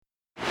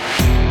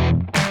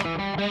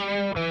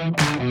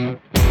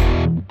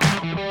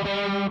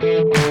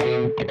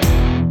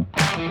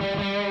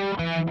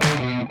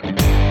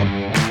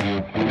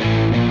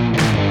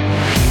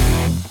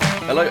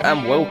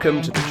and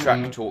welcome to the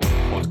Track Talk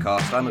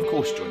podcast. I'm of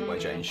course joined by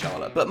Jay and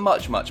Charlotte, but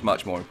much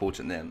more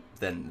important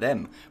than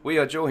them. We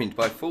are joined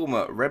by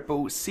former Red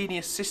Bull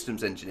Senior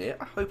Systems Engineer,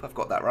 I hope I've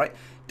got that right,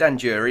 Dan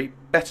Drury,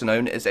 better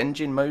known as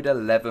Engine Mode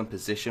 11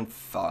 Position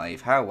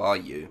 5. How are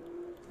you?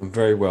 I'm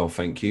very well,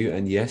 thank you.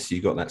 And yes,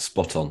 you got that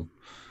spot on.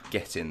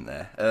 Get in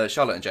there.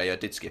 Charlotte and Jay, I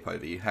did skip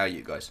over you. How are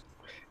you guys?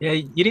 Yeah,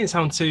 you didn't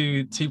sound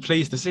too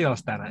pleased to see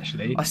us, Dan,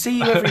 actually. I see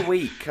you every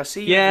week.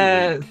 Every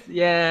week.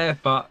 Yeah,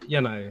 but,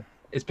 you know,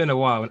 it's been a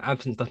while, and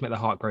absence does make the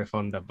heart grow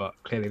fonder, but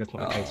clearly that's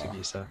not the case with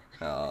you, sir.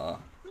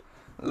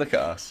 Look at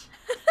us.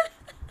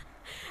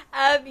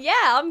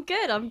 I'm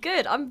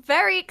good. I'm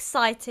very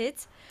excited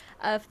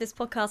for this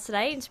podcast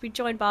today and to be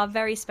joined by a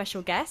very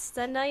special guest.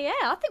 And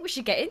I think we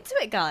should get into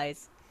it,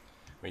 guys.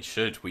 We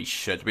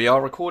should. We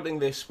are recording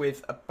this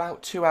with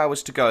about 2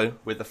 hours to go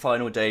with the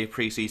final day of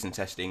pre-season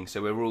testing,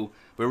 so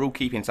we're all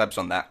keeping tabs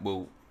on that.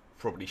 We'll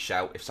probably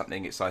shout if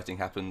something exciting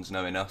happens,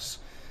 knowing us.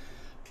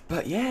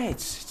 But yeah,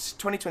 it's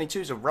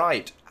 2022 is a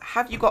ride.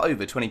 Have you got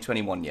over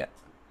 2021 yet?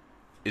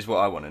 Is what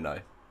I want to know,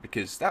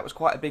 because that was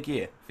quite a big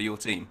year for your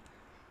team.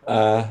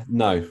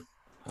 No.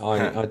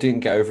 I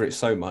didn't get over it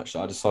so much that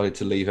I decided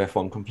to leave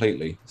F1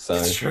 completely. So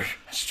That's true.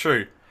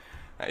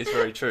 That is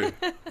very true.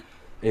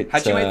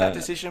 Had you made that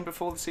decision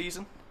before the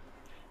season?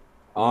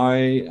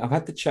 I've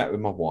had the chat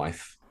with my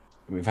wife.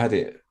 We've had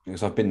it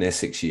because I've been there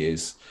 6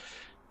 years,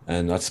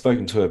 and I'd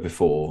spoken to her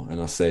before, and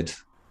I said,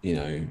 you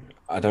know,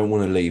 I don't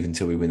want to leave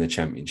until we win the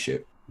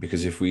championship,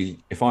 because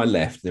if I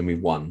left, then we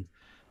won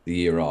the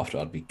year after,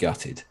 I'd be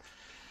gutted.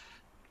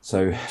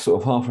 So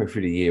sort of halfway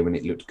through the year when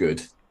it looked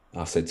good,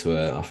 I said to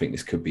her, I think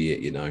this could be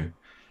it, you know.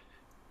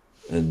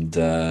 And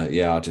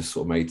I just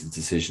sort of made the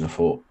decision. I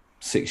thought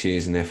 6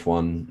 years in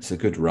F1, it's a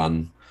good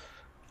run.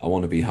 I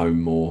want to be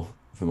home more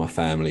for my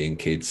family and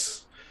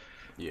kids.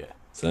 Yeah.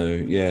 So,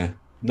 yeah,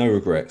 no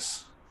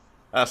regrets.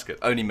 That's good.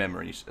 Only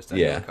memories, as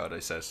Daniel Ricciardo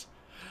says.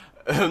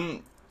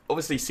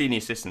 Obviously,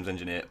 Senior Systems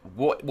Engineer,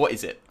 what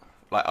is it?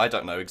 Like, I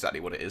don't know exactly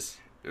what it is.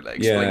 Like,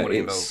 explain what it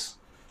involves.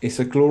 It's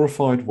a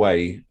glorified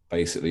way,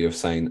 basically, of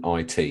saying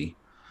IT.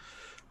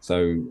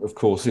 So, of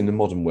course, in the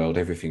modern world,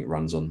 everything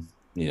runs on,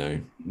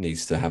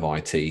 needs to have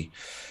IT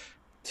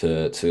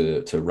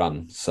to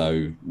run.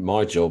 So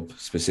my job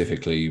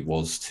specifically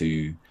was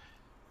to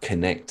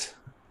connect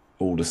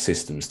all the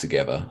systems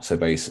together. So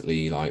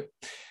basically, like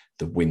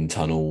the wind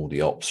tunnel,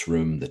 the ops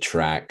room, the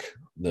track,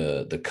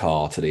 the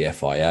car to the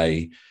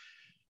FIA.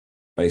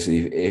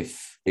 Basically,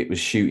 if it was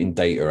shooting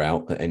data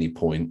out at any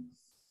point,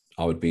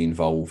 I would be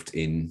involved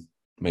in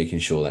making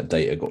sure that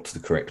data got to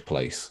the correct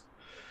place.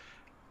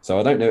 So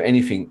I don't know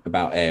anything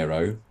about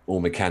aero or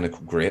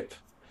mechanical grip.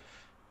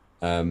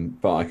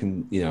 But I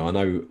can, I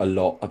know a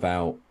lot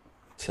about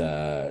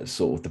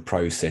sort of the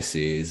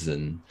processes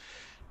and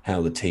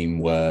how the team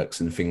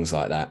works and things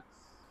like that.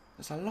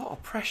 There's a lot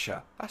of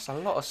pressure. That's a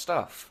lot of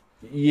stuff.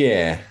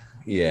 Yeah.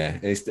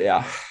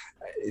 I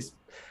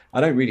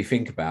don't really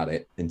think about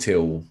it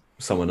until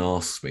someone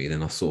asks me.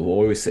 Then I sort of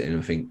always sit in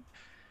and think,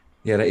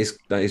 yeah,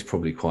 that is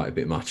probably quite a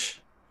bit much.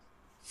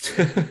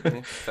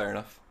 Yeah, fair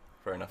enough.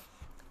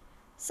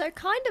 So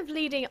kind of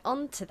leading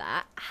on to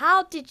that,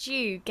 how did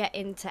you get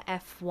into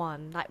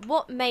F1? Like,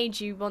 what made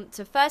you want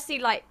to, firstly,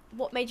 like,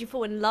 what made you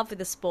fall in love with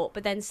the sport?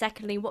 But then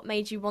secondly, what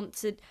made you want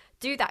to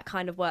do that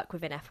kind of work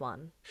within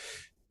F1?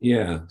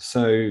 Yeah,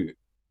 so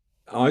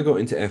I got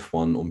into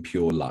F1 on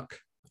pure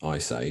luck, I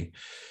say.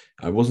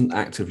 I wasn't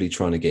actively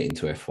trying to get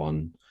into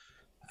F1.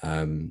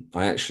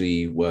 I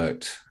actually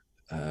worked,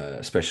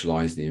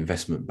 specialised in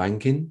investment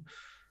banking.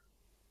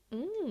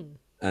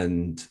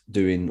 And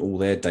doing all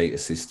their data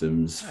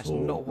systems. That's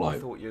not what I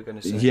thought you were going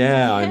to say.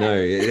 Yeah, I know.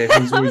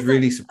 Everyone's always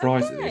really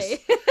surprised at this.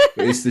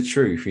 But it's the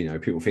truth,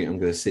 People think I'm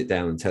going to sit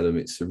down and tell them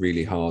it's a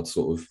really hard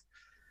sort of...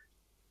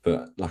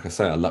 But like I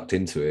say, I lucked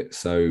into it.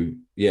 So,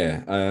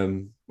 yeah,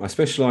 I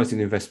specialised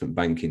in investment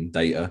banking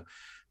data,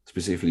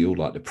 specifically all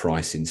like the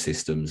pricing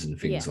systems and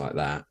things like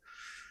that.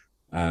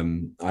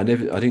 I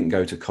didn't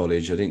go to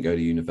college. I didn't go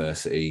to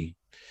university.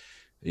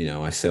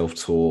 I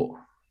self-taught,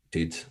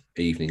 did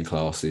evening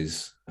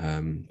classes.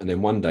 And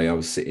then one day I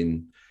was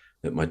sitting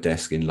at my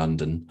desk in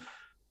London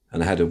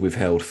and I had a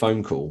withheld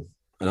phone call.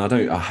 And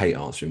I hate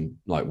answering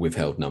like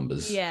withheld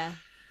numbers. Yeah.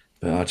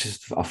 But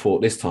I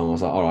thought this time I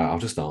was like, all right, I'll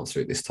just answer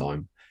it this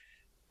time.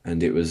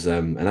 And it was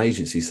an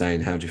agency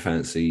saying, how do you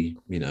fancy,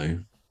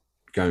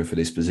 going for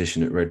this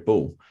position at Red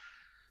Bull?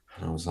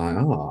 And I was like,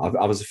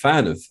 I was a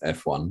fan of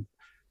F1,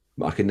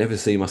 but I could never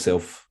see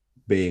myself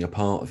being a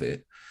part of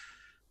it.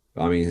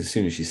 I mean, as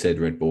soon as she said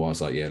Red Bull, I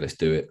was like, yeah, let's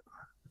do it.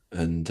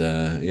 And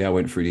I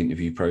went through the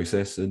interview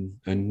process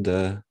and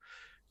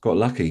got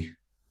lucky.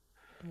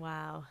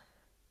 Wow.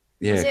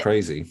 Yeah,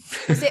 crazy.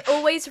 Was it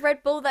always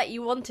Red Bull that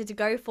you wanted to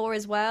go for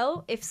as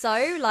well? If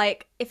so,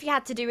 like, if you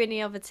had to do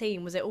any other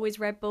team, was it always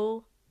Red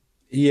Bull?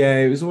 Yeah,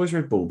 it was always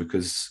Red Bull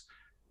because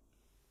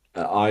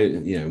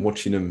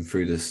watching them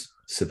through the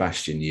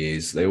Sebastian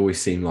years, they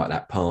always seemed like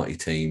that party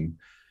team.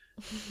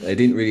 They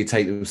didn't really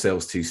take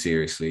themselves too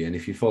seriously. And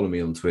if you follow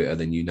me on Twitter,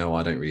 then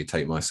I don't really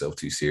take myself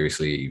too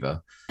seriously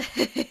either.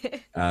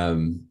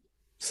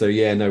 So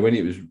yeah, no, when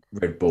it was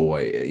Red Bull,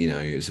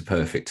 it was a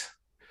perfect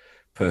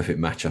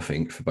match, I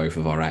think, for both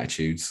of our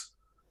attitudes.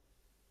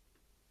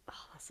 Oh,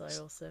 that's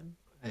so awesome.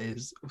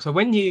 So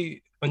when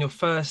you on your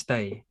first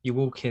day, you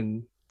walk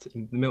in to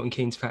the Milton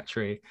Keynes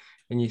factory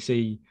and you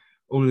see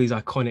all of these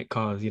iconic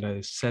cars,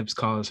 Seb's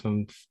cars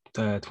from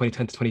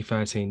 2010 to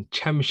 2013,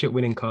 championship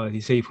winning cars.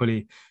 You see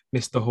probably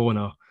Mr.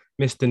 Horner,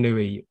 Mr.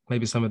 Newey,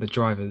 maybe some of the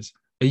drivers.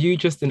 Are you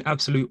just in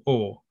absolute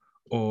awe,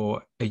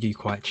 or are you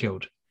quite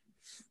chilled?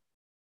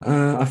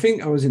 I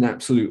think I was in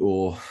absolute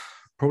awe,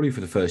 probably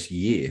for the first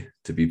year,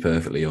 to be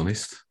perfectly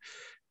honest.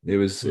 It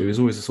was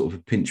always a sort of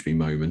a pinch me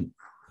moment.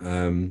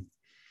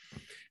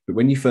 But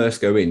when you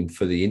first go in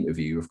for the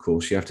interview, of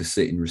course, you have to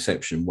sit in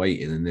reception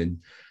waiting, and then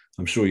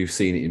I'm sure you've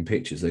seen it in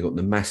pictures. They've got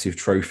the massive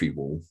trophy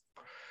wall,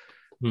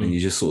 and you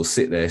just sort of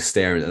sit there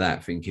staring at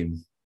that,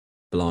 thinking,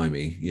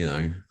 "Blimey,"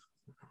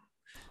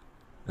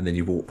 And then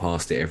you walk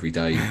past it every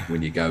day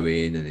when you go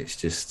in, and it's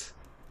just,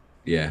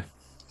 yeah.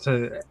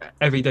 So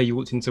every day you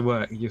walked into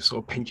work, you're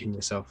sort of pinching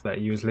yourself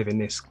that you was living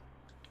this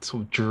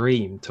sort of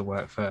dream to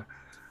work for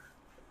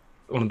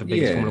one of the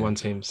biggest Formula One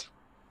teams.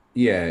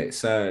 Yeah,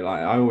 so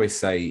like I always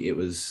say, it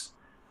was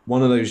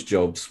one of those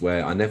jobs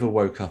where I never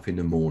woke up in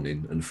the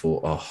morning and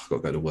thought, "Oh, I've got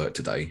to go to work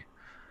today."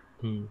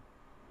 And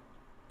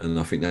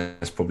I think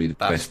that's probably the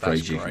best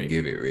praise you can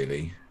give it,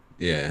 really.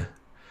 Yeah.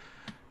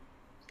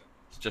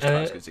 It's just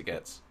about as good as it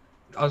gets.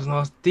 I was going to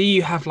ask, do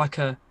you have like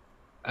a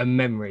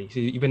memory? So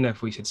you've been there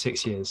for, you said,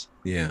 6 years.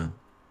 Yeah.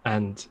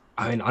 And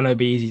I mean, I know it'd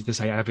be easy to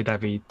say Abu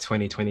Dhabi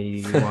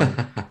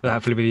 2021.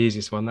 That would be the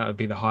easiest one. That would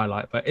be the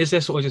highlight. But is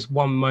there sort of just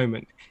one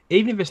moment,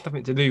 even if it's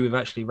nothing to do with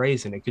actually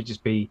racing, it could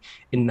just be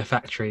in the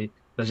factory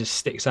that just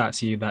sticks out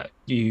to you that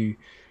you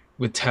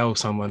would tell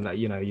someone that,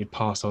 you'd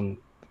pass on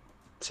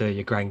to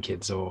your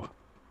grandkids or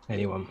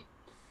anyone?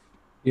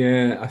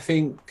 Yeah, I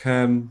think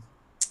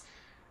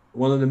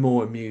one of the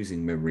more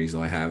amusing memories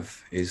I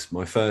have is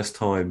my first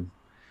time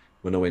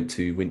when I went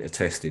to winter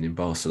testing in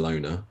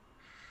Barcelona.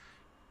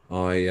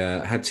 I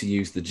had to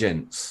use the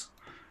gents,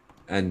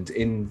 and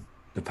in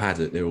the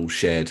paddock they're all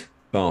shared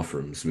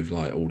bathrooms with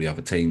like all the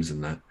other teams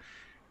and that.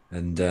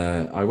 And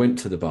I went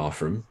to the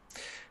bathroom,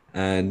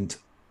 and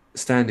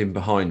standing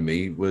behind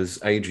me was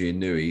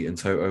Adrian Newey and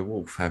Toto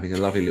Wolff having a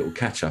lovely little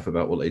catch up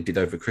about what they did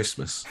over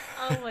Christmas.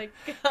 Oh my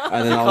god!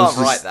 And then I can't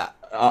write that.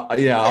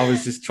 I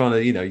was just trying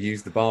to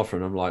use the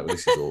bathroom. I'm like, well,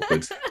 this is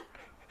awkward.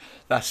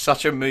 That's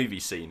such a movie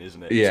scene,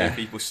 isn't it? Yeah. Two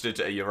people stood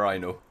at a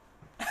urinal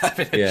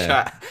having a Yeah.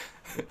 chat.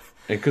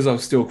 And because I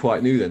was still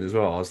quite new then as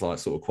well, I was like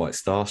sort of quite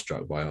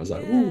starstruck by it. I was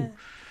like, ooh,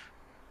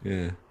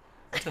 yeah.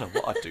 I don't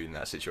know what I'd do in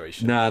that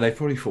situation. Nah, they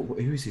probably thought,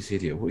 who is this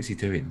idiot? What is he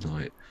doing?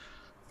 Like,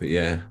 but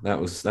yeah,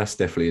 that's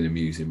definitely an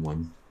amusing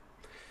one.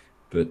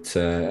 But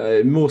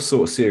more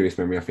sort of serious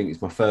memory, I think,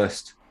 is my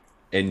first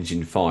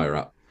engine fire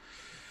up.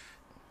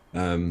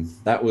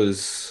 That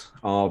was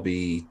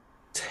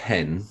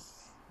RB10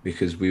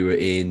 because we were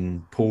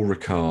in Paul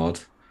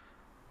Ricard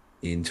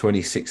in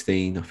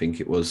 2016, I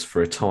think it was,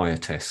 for a tyre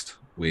test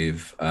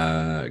with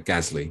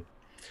Gasly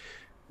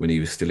when he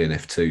was still in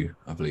F2,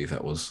 I believe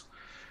that was.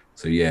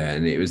 So yeah,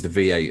 and it was the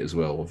V8 as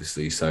well,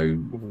 obviously. So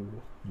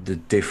the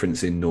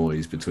difference in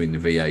noise between the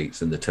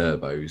V8s and the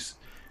turbos,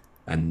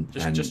 and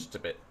just a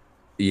bit.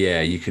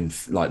 Yeah, you can,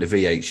 like the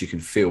V8s, you can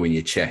feel in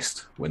your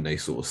chest when they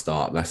sort of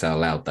start. That's how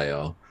loud they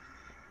are.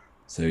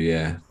 So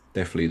yeah,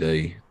 definitely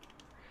they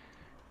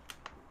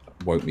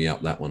woke me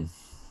up, that one.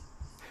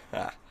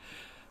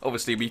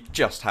 Obviously, we've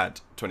just had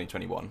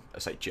 2021. I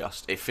say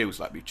just. It feels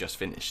like we've just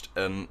finished.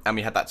 And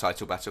we had that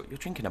title battle. You're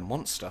drinking a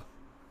Monster.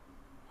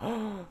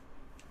 I've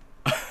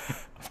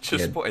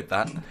just spotted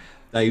that.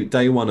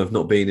 Day one of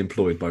not being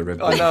employed by Red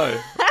Bull. I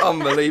know.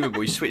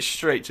 Unbelievable. We switched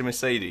straight to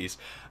Mercedes.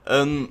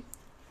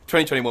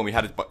 2021,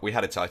 we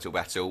had a title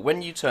battle.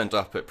 When you turned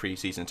up at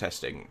pre-season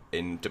testing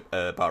in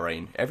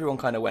Bahrain, everyone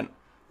kind of went,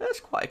 "That's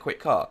quite a quick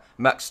car."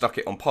 Max stuck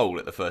it on pole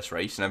at the first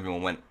race, and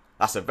everyone went,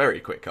 "That's a very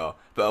quick car."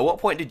 But at what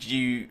point did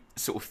you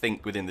sort of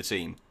think within the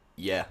team,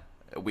 "Yeah,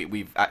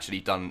 we've actually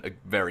done a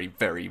very,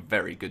 very,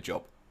 very good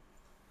job"?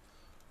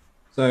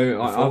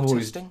 So I've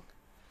always, testing?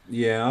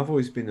 yeah, I've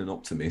always been an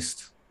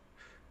optimist.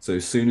 So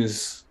as soon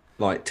as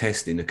like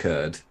testing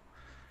occurred,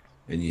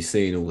 and you're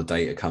seeing all the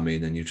data come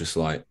in, and you're just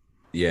like,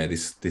 "Yeah,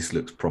 this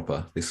looks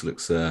proper. This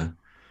looks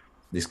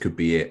this could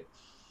be it."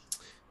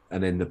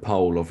 And then the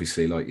pole,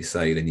 obviously, like you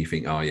say, then you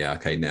think, "Oh yeah,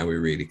 okay, now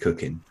we're really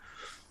cooking."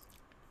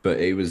 But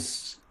it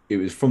was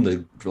from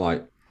the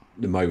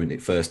moment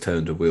it first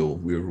turned a wheel,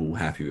 we were all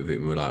happy with it.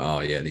 We were like,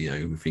 "Oh yeah,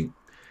 we think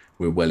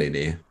we're well in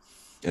here."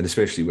 And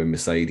especially when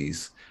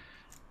Mercedes,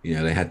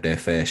 they had their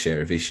fair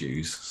share of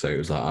issues, so it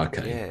was like,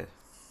 okay, Yeah.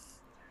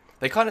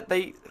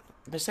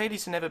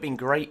 Mercedes have never been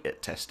great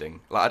at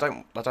testing. Like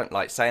I don't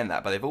like saying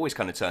that, but they've always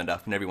kind of turned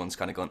up, and everyone's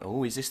kind of gone,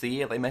 "Oh, is this the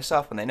year they mess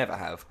up?" And they never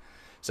have.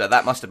 So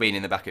that must have been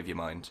in the back of your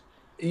mind.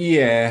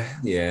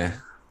 yeah.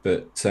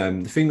 But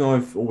the thing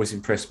I've always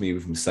impressed me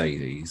with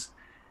Mercedes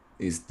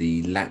is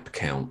the lap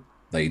count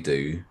they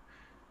do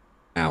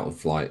out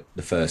of like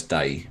the first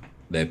day.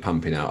 They're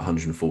pumping out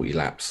 140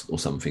 laps or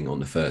something on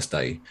the first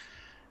day.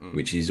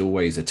 which is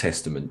always a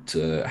testament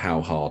to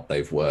how hard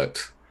they've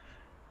worked.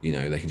 You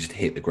know, they can just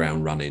hit the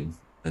ground running,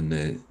 and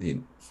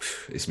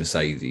it's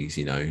Mercedes.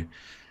 You know,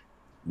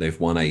 they've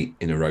won 8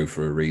 in a row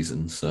for a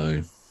reason.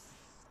 So,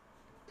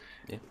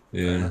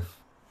 yeah.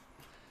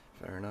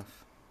 Fair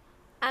enough.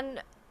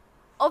 And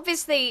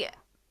obviously,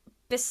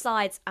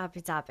 besides Abu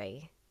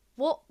Dhabi,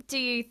 what do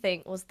you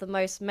think was the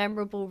most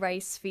memorable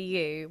race for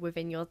you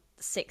within your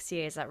 6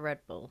 years at Red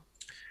Bull?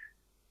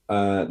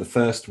 The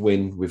first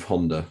win with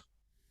Honda,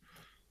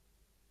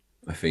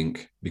 I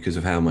think, because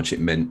of how much it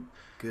meant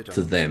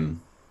to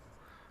them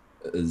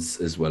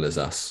as well as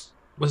us.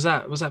 Was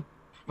that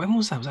when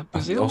was that? Was that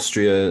Brazil?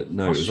 Austria?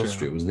 No, it was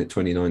Austria, wasn't it?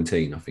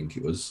 2019, I think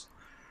it was.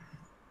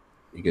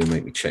 You're going to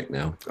make me check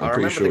now. I'm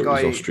pretty sure it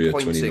was Austria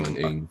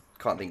 2019.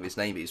 I can't think of his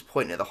name. He's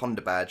pointing at the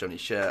Honda badge on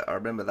his shirt. I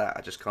remember that.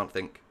 I just can't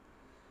think.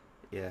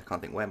 Yeah, I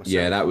can't think where myself.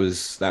 Yeah, that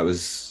was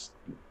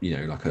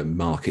like a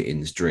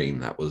marketing's dream.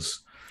 That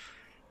was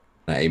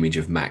that image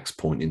of Max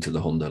pointing to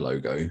the Honda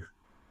logo.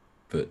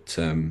 But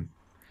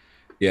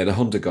the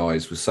Honda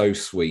guys were so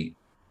sweet.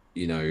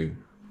 You know,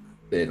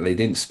 they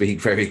didn't speak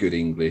very good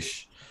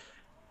English,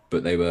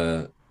 but they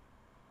were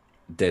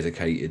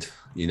dedicated.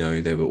 You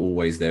know, they were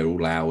always there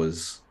all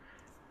hours.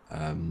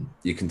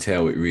 You can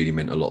tell it really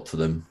meant a lot to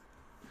them,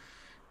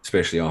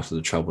 especially after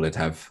the trouble they'd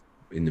have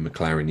in the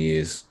McLaren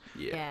years.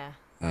 Yeah.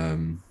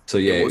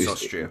 It was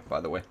Austria,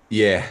 by the way.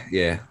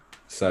 Yeah.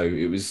 So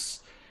it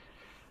was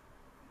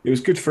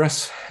good for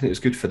us, and it was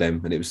good for them,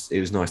 and it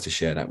was nice to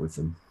share that with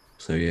them.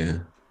 So yeah.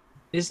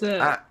 Is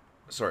there?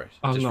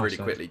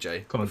 Quickly,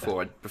 Jay.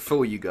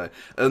 Before you go,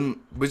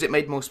 was it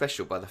made more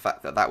special by the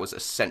fact that was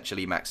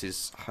essentially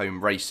Max's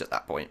home race at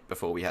that point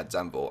before we had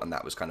Zandvoort, and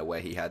that was kind of where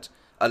he had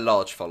a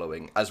large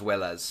following, as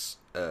well as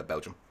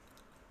Belgium?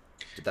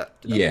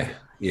 Yeah.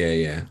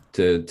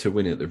 To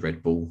win at the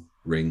Red Bull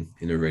ring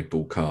in a Red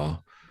Bull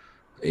car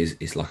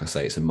is like I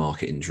say, it's a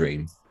marketing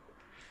dream,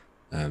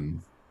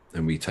 and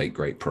we take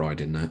great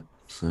pride in that.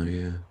 So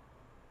yeah.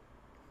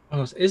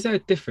 Is there a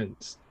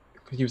difference?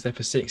 Because he was there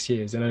for 6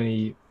 years, and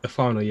only the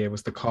final year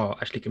was the car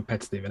actually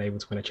competitive and able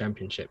to win a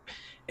championship.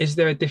 Is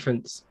there a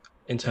difference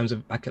in terms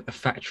of back at the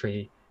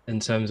factory, in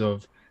terms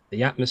of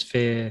the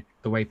atmosphere,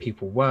 the way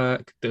people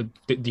work? Do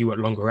you work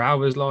longer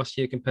hours last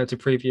year compared to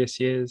previous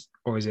years,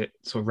 or is it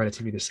sort of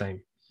relatively the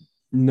same?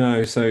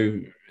 No,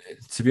 so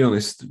to be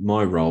honest,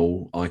 my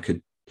role, I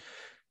could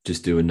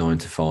just do a 9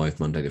 to 5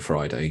 Monday to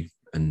Friday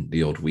and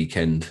the odd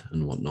weekend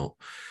and whatnot.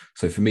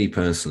 So for me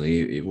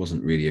personally, it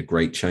wasn't really a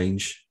great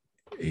change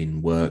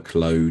in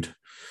workload,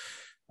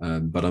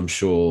 but I'm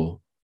sure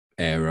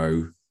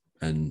Aero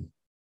and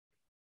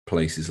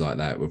places like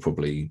that were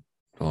probably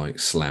like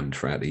slammed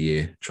throughout the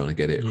year trying to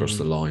get it across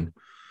the line.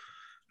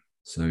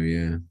 So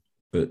yeah,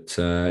 but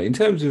in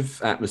terms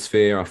of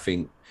atmosphere, I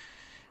think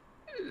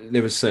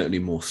there was certainly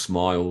more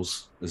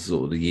smiles as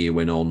sort of the year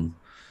went on.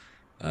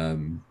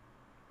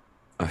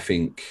 I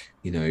think,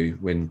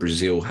 when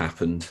Brazil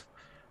happened,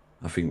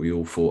 I think we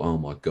all thought, oh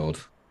my God,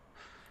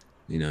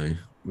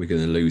 we're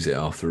going to lose it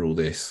after all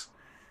this.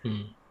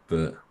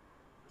 But,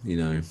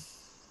 a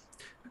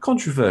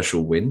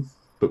controversial win,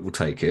 but we'll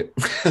take it.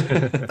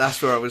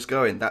 That's where I was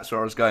going.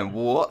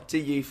 What do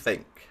you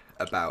think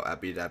about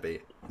Abu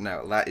Dhabi?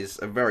 Now, that is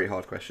a very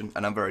hard question,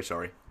 and I'm very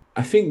sorry.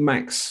 I think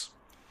Max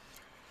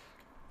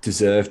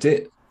deserved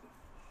it,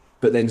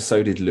 but then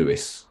so did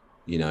Lewis.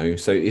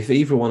 So if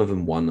either one of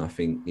them won, I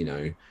think,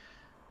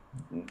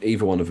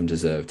 either one of them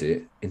deserved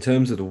it. In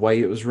terms of the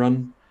way it was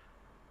run,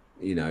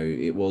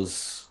 it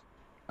was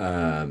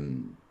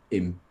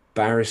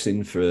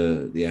embarrassing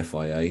for the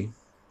FIA.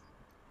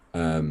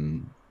 I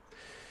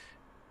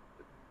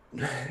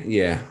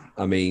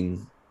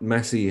mean,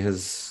 Massey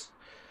it's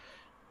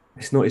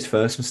not his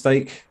first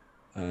mistake.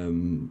 I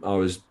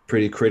was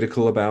pretty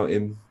critical about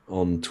him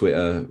on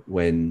Twitter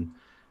when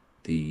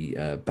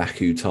the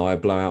Baku tyre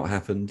blowout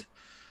happened.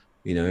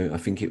 I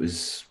think it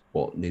was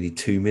nearly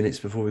 2 minutes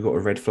before we got a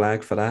red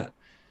flag for that,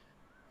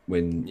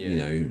 when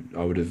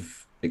I would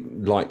have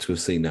liked to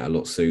have seen that a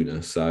lot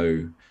sooner.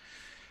 So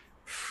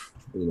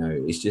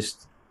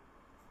it's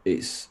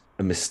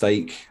a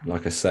mistake,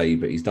 like I say,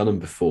 but he's done them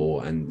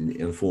before, and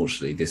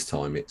unfortunately this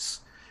time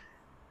it's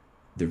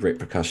the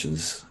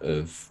repercussions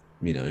of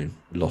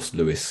lost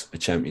Lewis a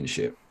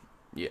championship.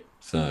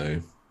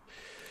 So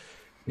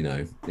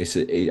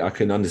I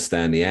can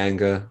understand the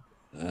anger.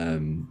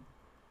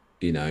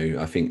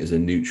 I think as a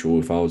neutral,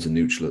 if I was a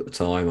neutral at the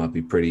time, I'd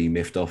be pretty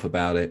miffed off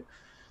about it.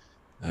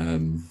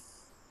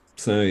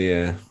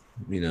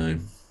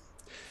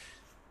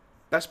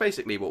 That's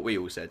basically what we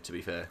all said, to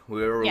be fair.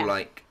 We were all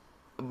like,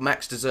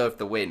 Max deserved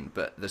the win,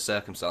 but the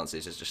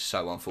circumstances is just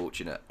so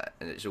unfortunate,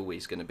 and it's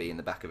always going to be in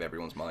the back of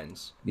everyone's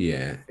minds.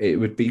 Yeah, it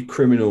would be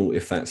criminal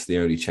if that's the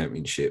only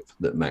championship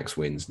that Max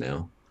wins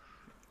now.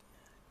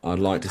 I'd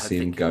like to see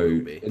him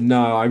go.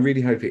 No, I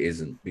really hope it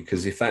isn't,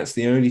 because if that's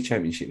the only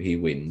championship he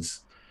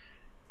wins,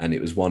 and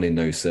it was won in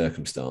those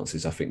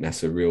circumstances, I think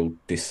that's a real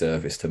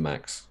disservice to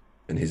Max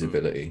and his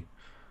ability.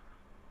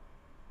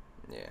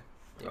 Yeah.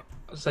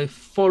 So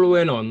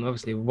following on,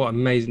 obviously, what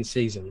amazing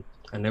season.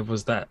 And there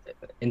was that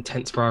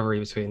intense rivalry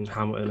between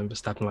Hamilton and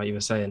Verstappen, like you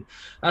were saying.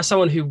 As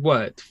someone who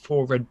worked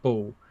for Red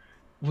Bull,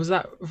 was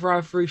that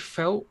rivalry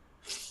felt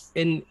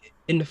in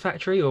the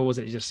factory, or was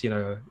it just,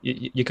 you're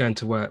going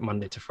to work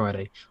Monday to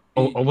Friday,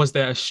 or was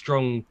there a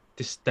strong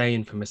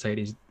disdain for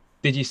Mercedes?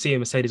 Did you see a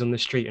Mercedes on the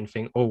street and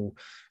think, oh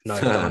no,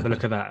 I don't like the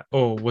look of that,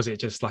 or was it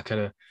just like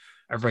a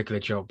regular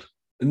job?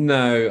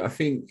 No, I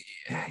think,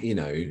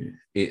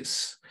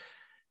 it's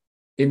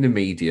in the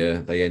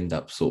media, they end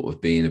up sort of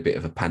being a bit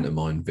of a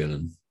pantomime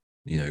villain,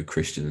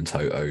 Christian and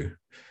Toto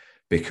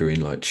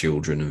bickering like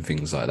children and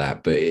things like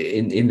that. But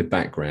in the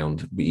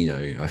background,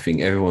 I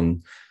think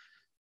everyone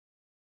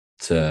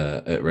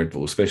at Red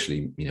Bull,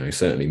 especially,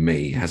 certainly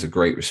me, has a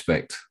great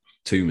respect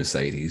to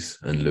Mercedes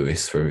and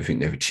Lewis for everything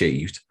they've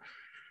achieved.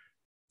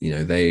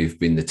 They've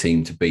been the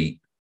team to beat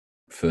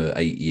for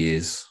 8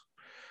 years.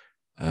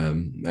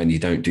 And you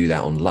don't do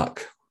that on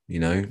luck.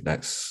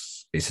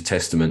 It's a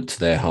testament to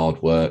their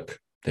hard work,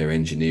 their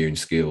engineering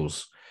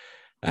skills,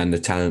 and the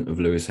talent of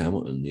Lewis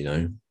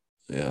Hamilton.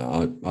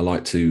 I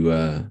like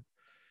to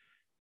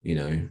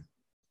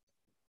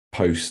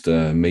post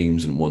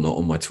memes and whatnot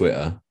on my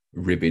Twitter,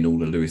 ribbing all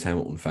the Lewis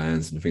Hamilton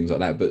fans and things like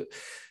that. But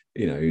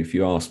if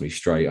you ask me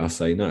straight, I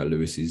say no.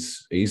 Lewis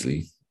is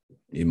easily,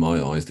 in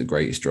my eyes, the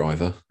greatest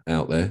driver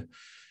out there.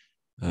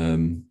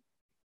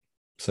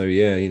 So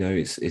yeah,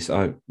 it's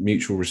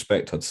mutual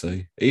respect, I'd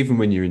say. Even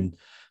when you're in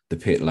the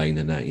pit lane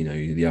and that,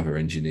 the other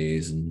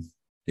engineers and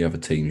the other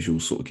teams, you'll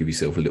sort of give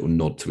yourself a little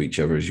nod to each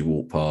other as you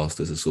walk past,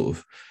 as a sort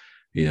of,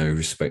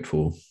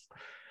 respectful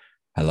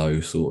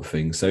hello sort of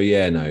thing. So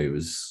yeah, no,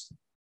 it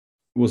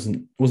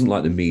wasn't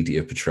like the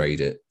media portrayed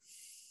it.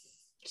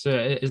 So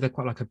is there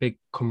quite like a big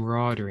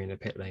camaraderie in the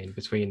pit lane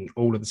between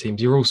all of the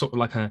teams? You're all sort of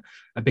like a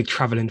big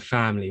traveling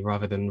family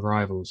rather than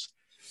rivals.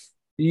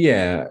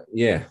 Yeah.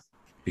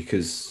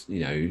 Because,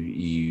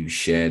 you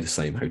share the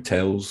same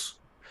hotels,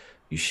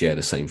 you share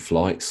the same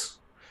flights.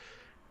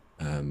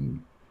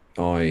 One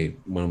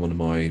of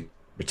my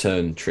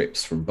return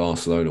trips from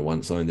Barcelona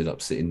once, I ended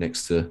up sitting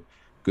next to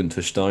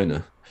Gunther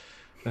Steiner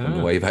on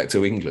the way back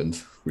to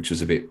England, which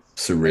was a bit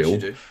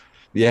surreal.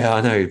 Yeah,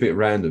 I know, a bit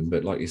random,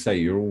 but like you say,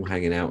 you're all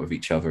hanging out with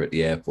each other at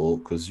the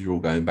airport because you're all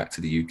going back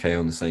to the UK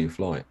on the same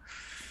flight.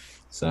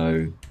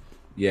 So,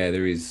 yeah,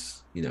 there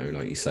is,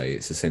 like you say,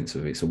 it's a sense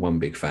of it's a one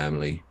big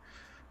family,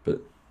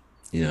 but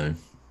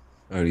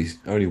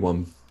only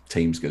one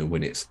team's going to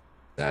win it,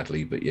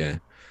 sadly. But yeah,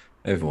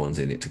 everyone's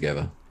in it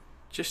together.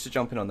 Just to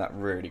jump in on that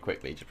really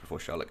quickly, just before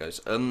Charlotte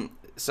goes.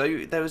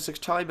 So there was a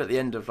time at the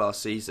end of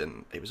last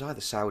season, it was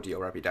either Saudi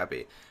or Abu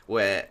Dhabi,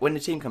 where when the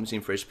team comes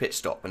in for his pit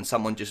stop and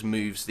someone just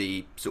moves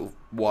the sort of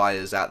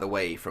wires out the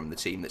way from the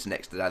team that's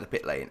next to the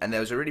pit lane, and there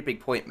was a really big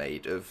point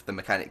made of the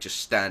mechanic just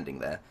standing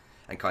there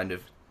and kind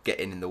of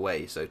getting in the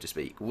way, so to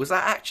speak. Was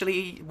that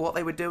actually what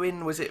they were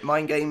doing? Was it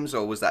mind games,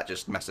 or was that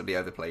just massively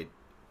overplayed?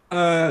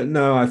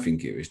 No, I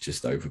think it was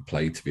just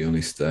overplayed, to be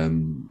honest.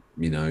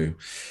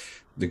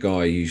 The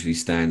guy usually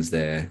stands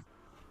there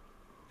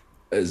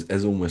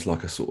as almost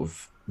like a sort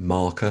of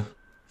marker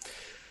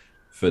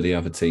for the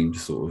other team to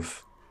sort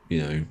of,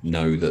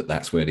 know that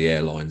that's where the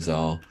airlines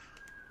are.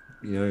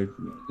 The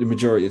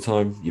majority of the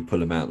time you pull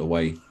them out of the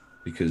way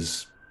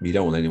because you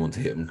don't want anyone to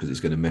hit them because it's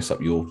going to mess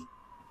up your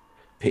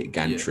pit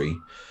gantry. Yeah.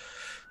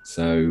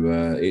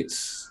 So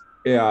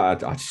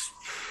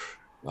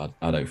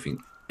I don't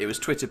think. It was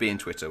Twitter being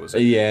Twitter, was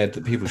it? Yeah,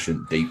 people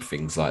shouldn't deep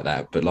things like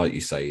that. But like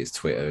you say, it's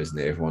Twitter, isn't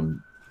it?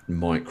 Everyone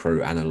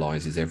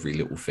micro-analyses every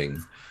little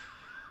thing.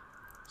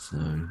 So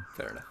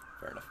Fair enough.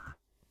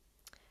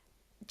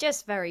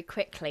 Just very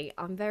quickly,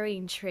 I'm very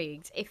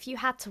intrigued. If you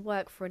had to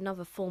work for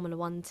another Formula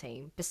One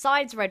team,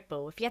 besides Red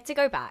Bull, if you had to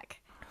go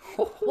back,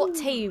 what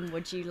team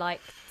would you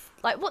like?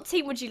 What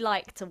team would you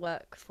like to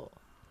work for?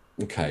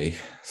 Okay,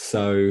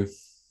 so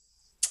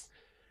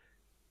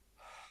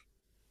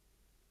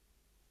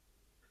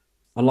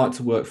I'd like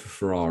to work for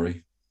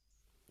Ferrari.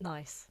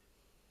 Nice.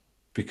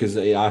 Because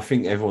I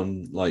think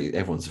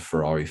everyone's a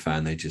Ferrari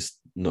fan.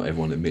 Not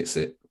everyone admits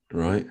it,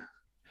 right?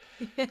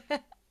 So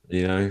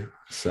yeah.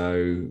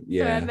 So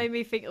it made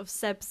me think of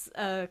Seb's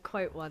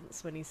quote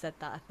once when he said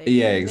that, I think.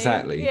 Yeah,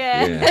 exactly.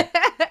 Yeah.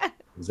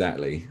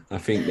 Exactly. I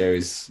think there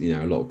is,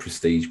 a lot of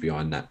prestige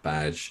behind that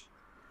badge,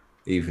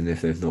 even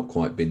if they've not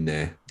quite been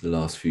there the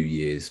last few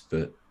years,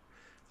 but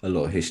a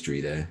lot of history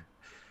there.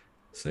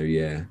 So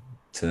yeah,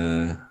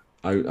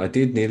 I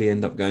did nearly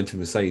end up going to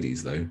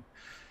Mercedes though.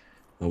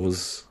 I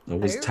was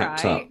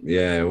tapped up.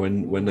 Yeah,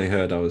 when they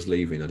heard I was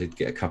leaving, I did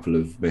get a couple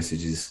of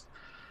messages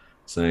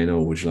saying,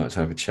 "Oh, would you like to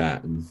have a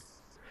chat and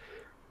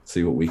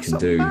see what we can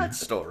do?" That's a bad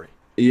story.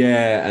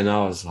 Yeah, and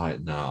I was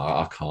like, "No,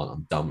 I can't.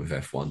 I'm done with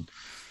F1.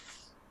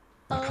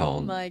 I can't."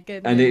 Oh my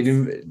goodness! And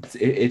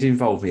it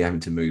involved me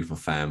having to move my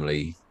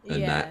family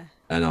and that,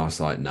 and I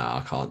was like, "No,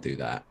 I can't do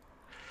that."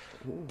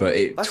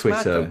 But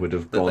Twitter would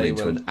have gone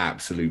into an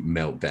absolute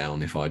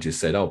meltdown if I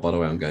just said, "Oh, by the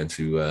way, I'm going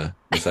to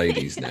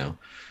Mercedes now."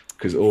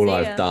 Because all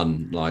I've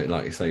done, like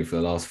you say, for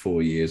the last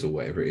 4 years or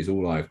whatever it is,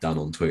 all I've done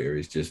on Twitter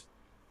is just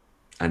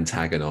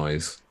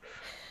antagonise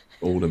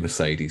all the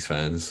Mercedes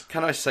fans.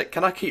 Can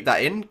I keep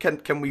that in?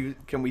 Can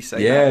we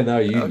say Yeah, that? no,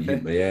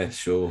 Okay. yeah,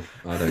 sure.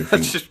 I don't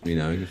think Just-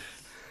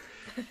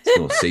 it's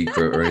not a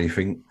secret or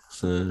anything.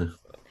 So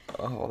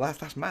Oh,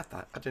 that's mad.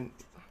 That I didn't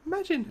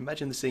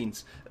imagine the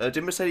scenes.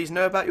 Did Mercedes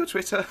know about your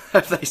Twitter?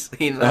 Have they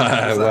seen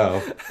that? Was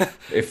that- well,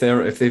 if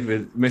they've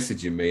been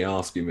messaging me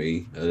asking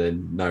me,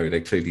 then no,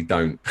 they clearly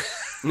don't.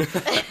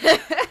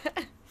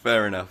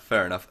 Fair enough.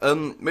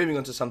 Moving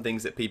on to some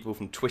things that people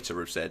from Twitter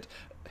have said.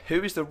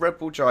 Who is the Red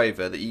Bull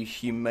driver that you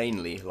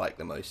humanely like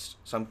the most?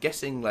 So I'm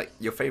guessing like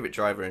your favourite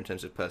driver in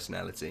terms of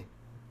personality.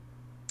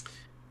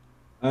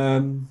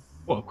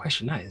 What a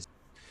question that is.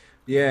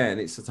 Yeah, and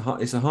it's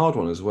a hard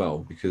one as well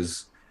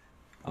because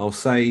I'll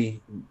say,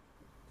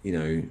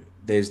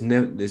 there's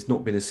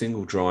not been a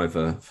single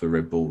driver for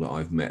Red Bull that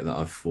I've met that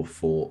I've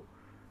thought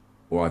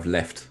or I've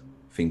left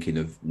thinking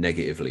of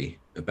negatively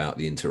about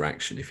the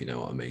interaction, if you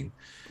know what I mean.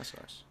 That's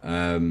nice.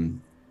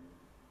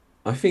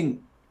 I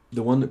think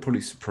the one that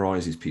probably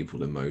surprises people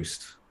the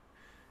most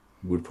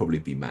would probably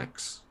be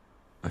Max.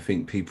 I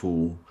think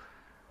people,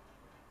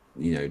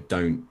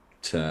 don't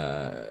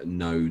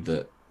know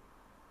that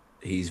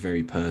he's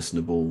very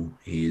personable.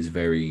 He is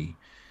very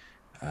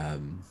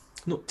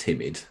not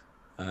timid,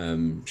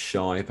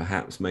 shy,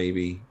 perhaps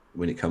maybe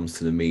when it comes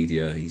to the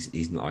media.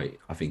 He's not.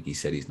 I think he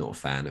said he's not a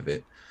fan of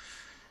it.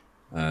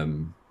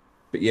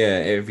 But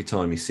yeah, every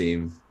time you see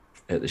him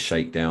at the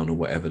shakedown or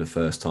whatever, the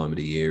first time of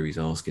the year, he's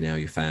asking how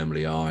your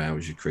family are, how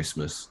was your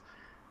Christmas,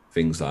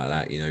 things like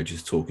that.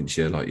 Just talking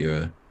to you like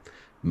you're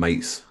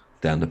mates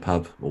down the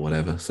pub or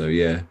whatever. So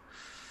yeah.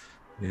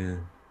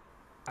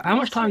 How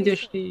much time do you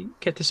actually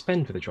get to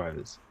spend with the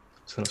drivers?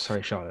 So,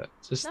 sorry, Charlotte.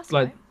 Just That's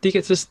like, fine. do you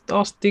get to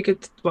ask? Do you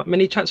get like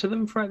many chats with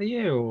them throughout the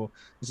year, or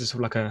is this sort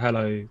of like a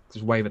hello,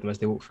 just wave at them as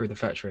they walk through the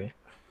factory?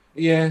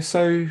 Yeah,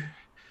 so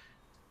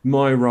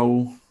my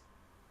role,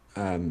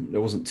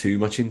 there wasn't too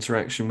much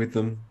interaction with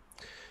them.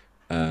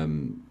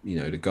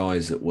 The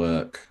guys that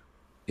work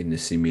in the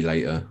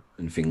simulator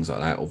and things like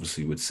that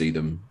obviously would see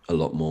them a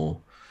lot more.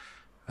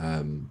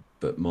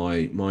 But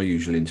my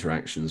usual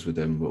interactions with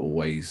them were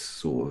always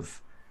sort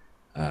of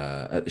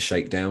at the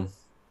shakedown,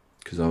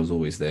 because I was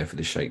always there for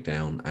the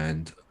shakedown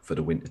and for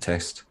the winter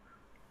test.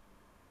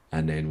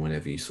 And then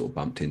whenever you sort of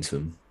bumped into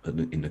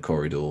them in the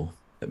corridor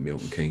at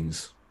Milton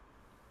Keynes.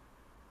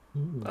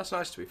 That's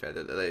nice, to be fair.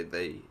 That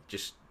they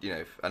just,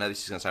 I know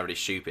this is going to sound really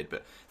stupid,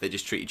 but they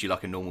just treated you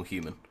like a normal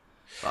human.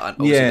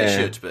 Obviously they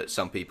should, but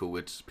some people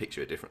would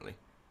picture it differently.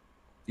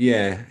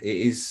 Yeah, it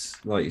is,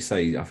 like you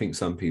say, I think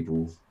some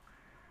people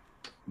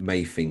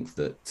may think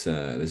that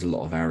there's a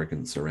lot of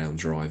arrogance around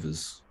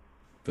drivers,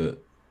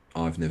 but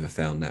I've never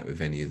found that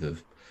with any of the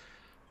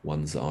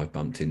ones that I've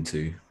bumped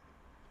into.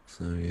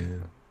 So,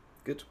 yeah.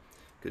 Good.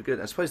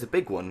 I suppose the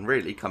big one,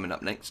 really, coming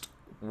up next.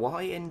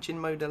 Why engine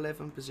mode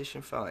 11,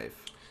 position 5?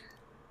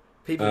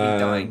 People will be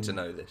dying to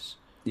know this.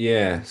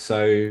 Yeah,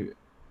 so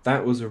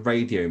that was a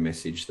radio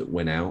message that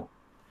went out.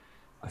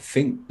 I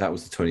think that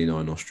was the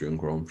 29 Austrian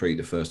Grand Prix,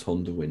 the first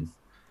Honda win.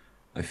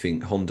 I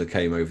think Honda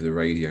came over the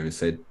radio and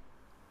said,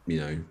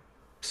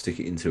 stick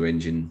it into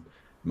engine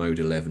mode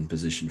 11,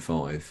 position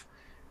 5,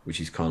 which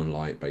is kind of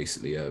like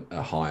basically a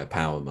higher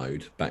power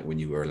mode back when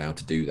you were allowed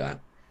to do that.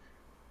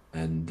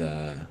 And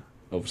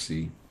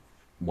obviously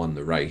won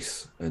the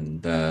race.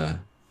 And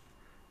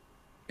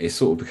it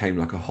sort of became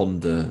like a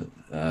Honda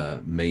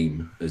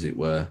meme, as it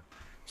were,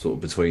 sort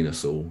of between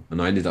us all.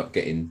 And I ended up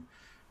getting,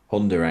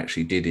 Honda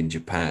actually did in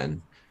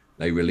Japan,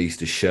 they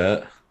released a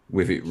shirt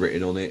with it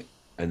written on it,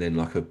 and then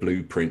like a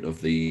blueprint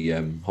of the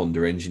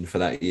Honda engine for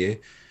that year.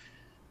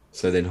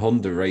 So then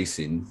Honda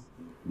Racing,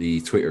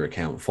 the Twitter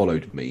account,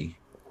 followed me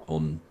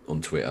on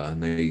Twitter,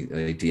 and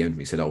they DM'd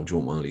me, said, "Oh, do you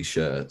want one of these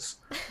shirts?"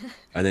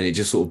 And then it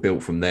just sort of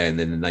built from there, and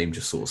then the name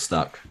just sort of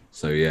stuck.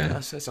 So yeah,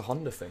 That's a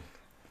Honda thing.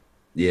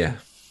 yeah,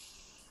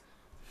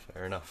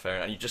 Fair enough.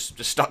 You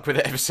just stuck with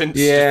it ever since.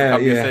 yeah, Just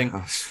become your yeah. thing.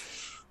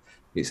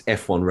 It's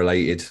F1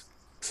 related,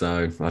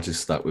 so I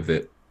just stuck with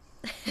it.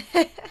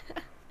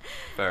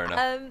 Fair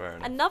enough.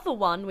 Another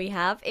one we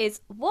have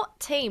is, what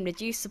team did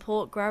you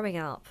support growing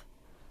up?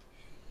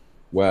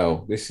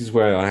 Well, this is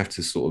where I have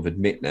to sort of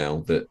admit now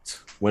that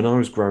when I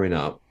was growing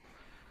up,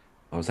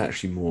 I was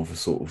actually more of a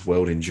sort of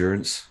world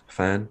endurance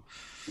fan.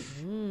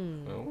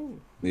 Oh.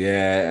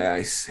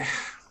 Yeah,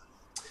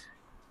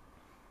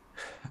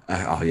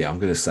 I'm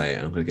going to say it,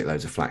 and I'm going to get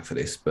loads of flack for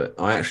this, but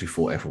I actually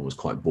thought F1 was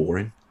quite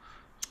boring.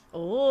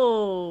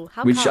 Oh,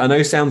 how Which come? I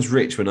know sounds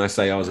rich when I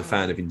say I was a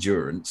fan of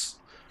endurance.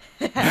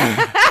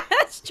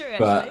 That's true,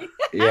 But actually.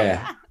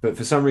 yeah, but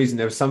for some reason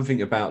there was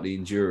something about the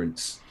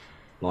endurance,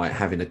 like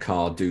having a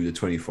car do the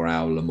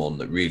 24-hour Le Mans,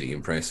 that really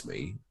impressed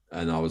me.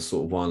 And I was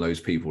sort of one of those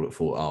people that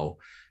thought, oh,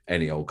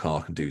 any old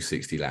car can do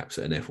 60 laps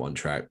at an F1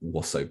 track.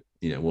 What's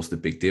the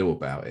big deal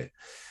about it?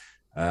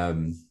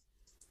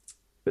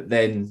 But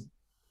then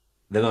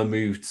I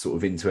moved sort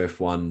of into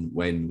F1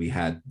 when we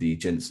had the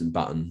Jensen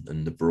Button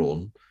and the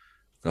Brawn.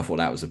 I thought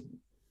that was a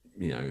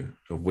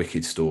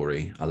wicked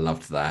story. I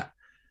loved that.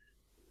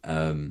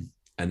 And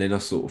then I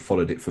sort of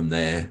followed it from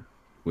there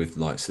with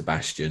like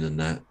Sebastian and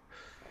that.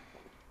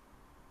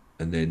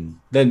 and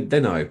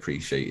then I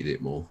appreciated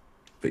it more.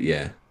 But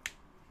yeah.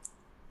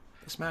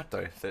 It's mad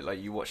though that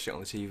like you watched it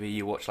on the TV,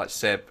 you watched like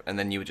Seb, and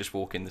then you would just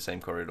walk in the same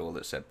corridor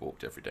that Seb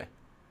walked every day.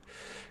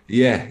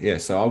 Yeah.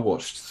 So I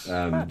watched,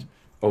 Mad.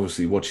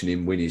 obviously watching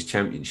him win his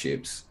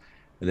championships,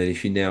 and then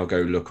if you now go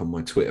look on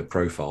my Twitter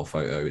profile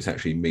photo, it's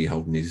actually me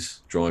holding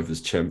his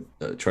driver's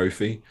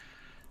trophy.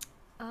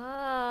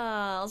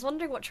 Ah, I was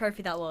wondering what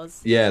trophy that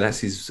was. Yeah, that's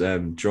his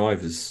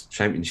driver's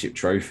championship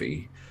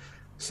trophy.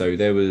 So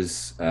there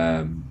was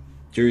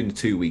during the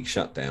 2 week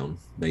shutdown,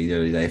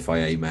 the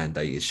FIA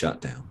mandated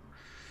shutdown.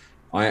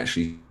 I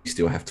actually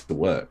still have to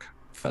work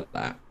for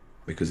that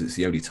because it's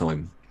the only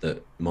time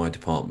that my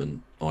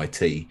department,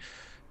 IT,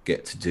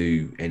 get to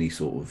do any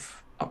sort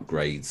of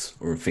upgrades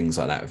or things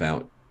like that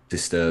without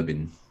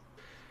disturbing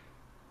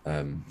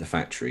the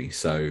factory.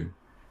 So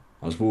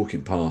I was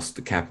walking past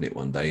the cabinet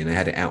one day and they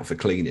had it out for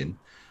cleaning.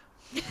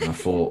 And I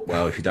thought,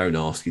 well, if you don't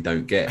ask, you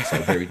don't get.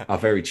 So I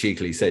very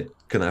cheekily said,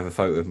 can I have a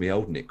photo of me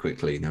holding it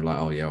quickly? And they're like,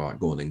 oh, yeah, all right,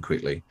 go on then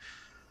quickly.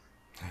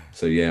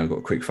 So, yeah, I got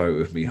a quick photo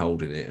of me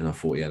holding it and I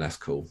thought, yeah, that's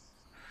cool.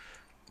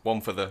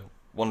 One for the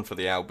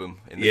album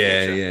in the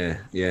future.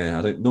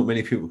 Yeah. Not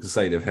many people can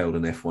say they've held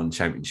an F1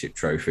 championship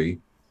trophy.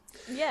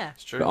 Yeah.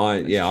 It's true. But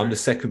I'm the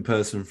second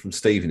person from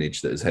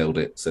Stevenage that has held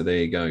it. So there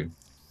you go.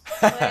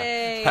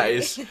 That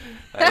is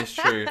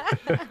true.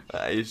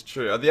 That is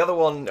true. The other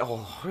one,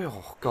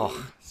 oh god,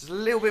 it's a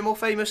little bit more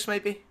famous,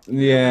 maybe.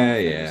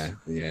 Yeah.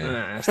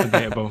 It's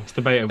debatable.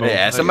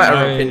 Yeah, it's a matter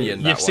of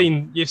opinion. You've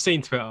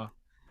seen Twitter.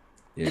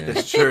 Yeah,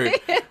 That's true.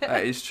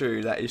 That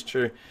is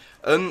true.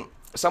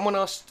 Someone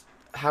asked,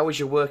 how is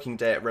your working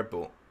day at Red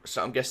Bull?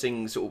 So I'm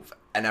guessing sort of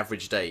an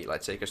average day.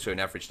 Like, take us through an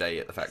average day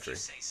at the factory.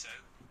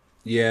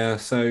 yeah.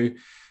 So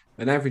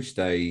an average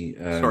day.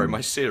 Sorry,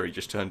 my Siri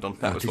just turned on.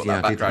 That was what I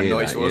that did background hear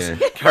noise that, was.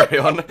 yeah. Carry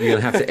on. You're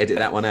gonna have to edit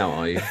that one out,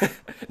 are you?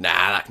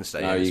 Nah, that can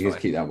stay. No, in, you it's just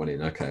keep that one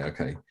in.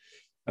 Okay.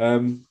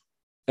 An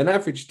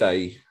average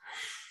day.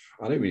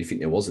 I don't really think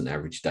there was an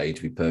average day,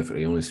 to be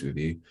perfectly honest with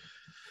you.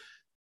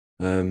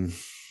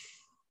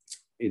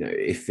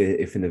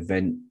 If an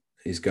event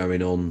is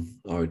going on,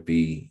 I would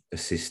be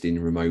assisting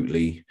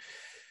remotely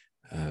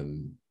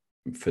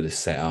for the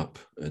setup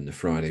and the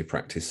Friday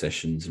practice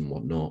sessions and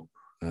whatnot.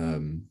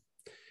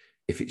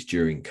 If it's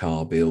during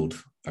car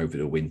build over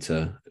the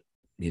winter,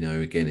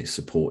 again, it's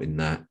supporting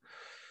that.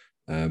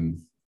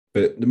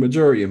 But the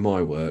majority of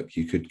my work,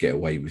 you could get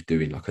away with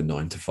doing like a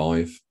 9 to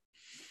 5.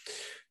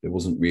 There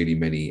wasn't really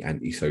many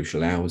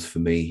antisocial hours for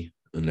me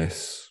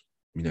unless,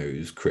 it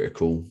was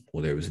critical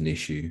or there was an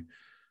issue.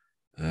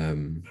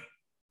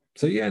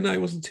 So yeah, no, it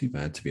wasn't too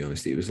bad, to be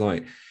honest. It was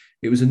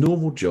a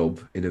normal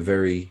job in a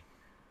very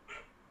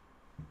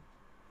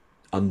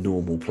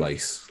unnormal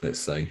place, let's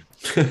say.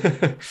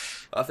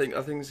 I think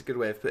it's a good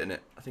way of putting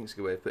it.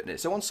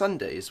 So on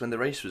Sundays when the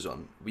race was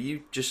on, were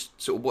you just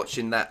sort of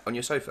watching that on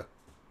your sofa?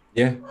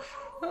 Yeah.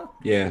 Oh.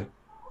 Yeah.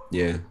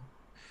 Can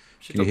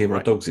you hear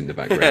my dogs in the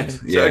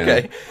background? Yeah.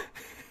 Okay.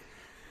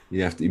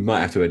 You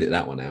might have to edit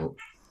that one out.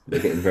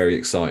 They're getting very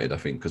excited, I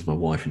think, because my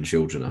wife and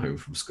children are home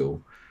from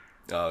school.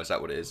 Oh, is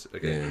that what it is?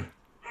 Okay. Yeah.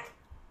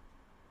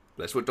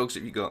 Bless. What dogs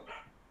have you got?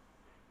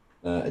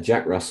 A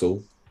Jack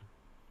Russell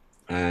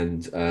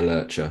and a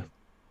Lurcher.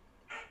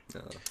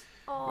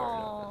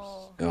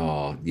 Oh.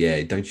 Oh,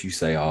 yeah. Don't you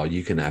say,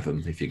 you can have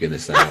them if you're going to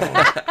say,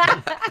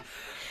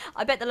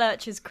 I bet the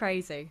Lurcher's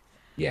crazy.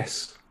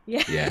 Yes.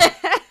 Yeah.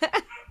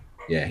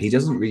 Yeah, he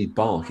doesn't really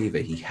bark either.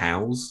 He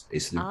howls.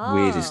 It's the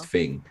weirdest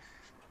thing.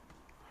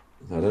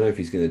 I don't know if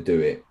he's going to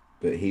do it,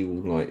 but he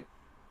will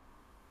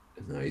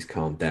no, he's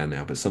calmed down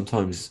now. But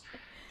sometimes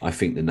I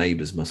think the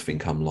neighbours must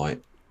think I'm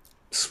like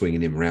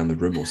swinging him around the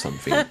room or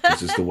something. It's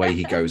just the way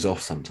he goes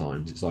off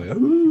sometimes. It's like,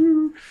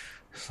 oh,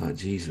 it's like,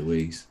 geez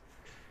Louise.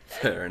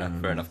 Fair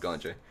enough,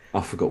 can't you?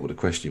 I forgot what the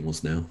question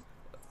was now.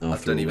 I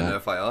don't even know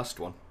if I asked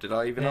one. Did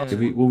I even ask? What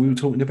we were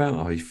talking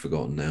about? I've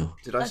forgotten now.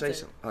 Did I say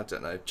something? I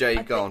don't know. Jay,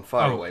 go on,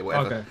 fire away,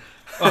 whatever.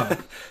 Okay.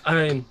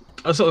 I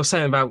was sort of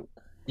saying about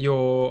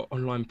your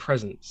online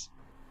presence.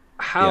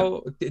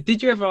 How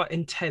did you ever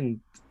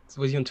intend?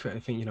 Was you on Twitter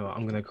and think,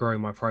 I'm going to grow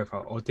my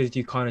profile, or did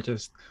you kind of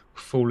just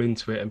fall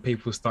into it and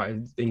people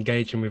started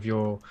engaging with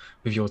your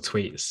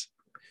tweets?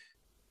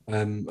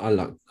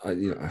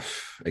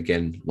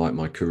 Again, like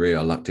my career,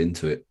 I lucked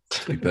into it.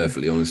 To be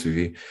perfectly honest with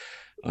you,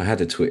 I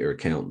had a Twitter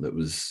account that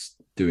was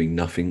doing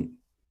nothing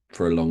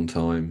for a long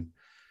time.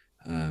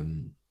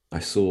 I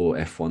saw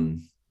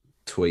F1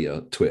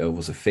 Twitter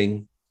was a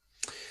thing,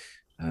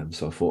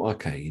 so I thought,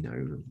 okay,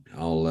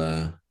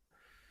 I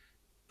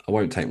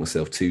won't take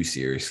myself too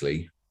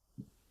seriously,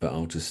 but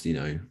I'll just,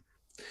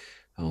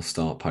 I'll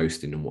start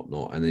posting and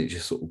whatnot. And then it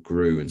just sort of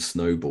grew and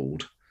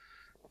snowballed.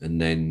 And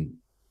then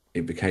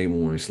it became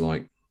almost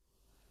like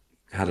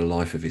had a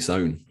life of its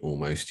own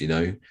almost,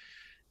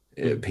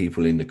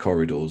 People in the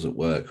corridors at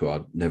work who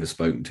I'd never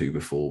spoken to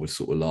before would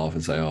sort of laugh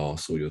and say, I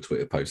saw your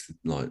Twitter post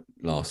like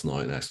last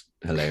night. That's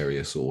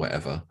hilarious or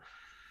whatever.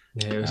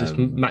 Yeah, it was just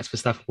Max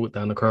Verstappen walked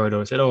down the corridor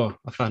and said, I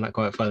found that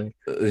quite funny.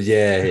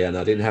 And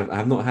I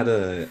have not had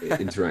a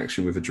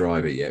interaction with a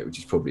driver yet, which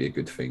is probably a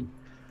good thing.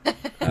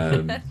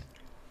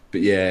 But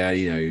yeah,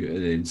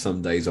 and then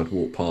some days I'd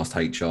walk past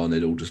HR and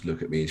they'd all just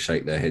look at me and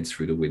shake their heads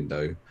through the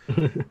window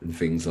and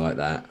things like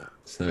that.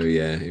 So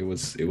yeah, it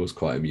was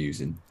quite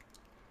amusing.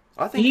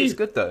 I think it's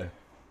good though.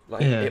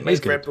 Like Yeah, it it is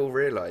made Red good. Bull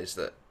realise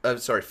that.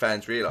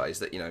 Fans realise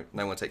that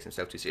no one takes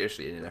himself too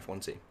seriously in an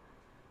F1 team.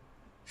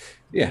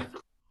 Yeah,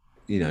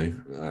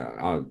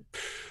 I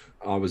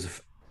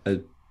was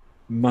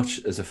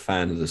much as a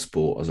fan of the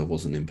sport as I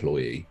was an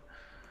employee.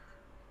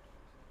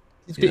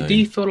 Do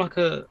you feel like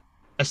a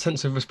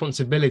sense of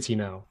responsibility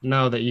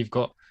now that you've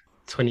got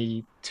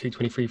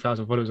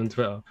 23,000 followers on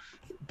Twitter?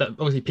 That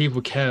obviously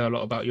people care a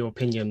lot about your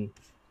opinion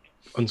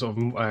on sort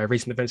of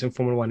recent events in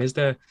Formula One. Is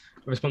there a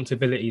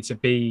responsibility to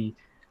be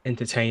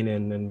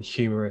entertaining and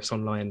humorous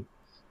online,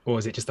 or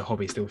is it just a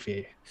hobby still for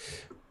you?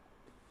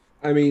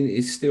 I mean,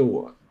 it's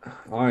still.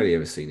 I only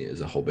ever seen it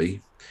as a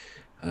hobby.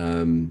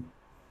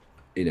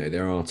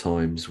 There are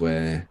times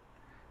where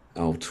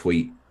I'll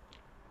tweet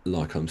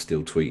like I'm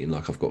still tweeting,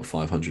 like I've got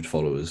 500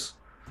 followers,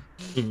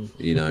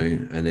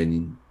 Mm. and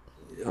then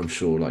I'm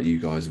sure, like you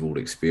guys have all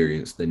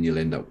experienced, then you'll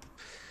end up,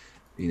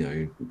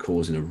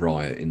 causing a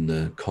riot in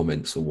the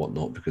comments or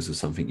whatnot because of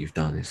something you've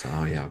done. It's like,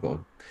 oh yeah, I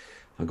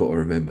got to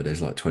remember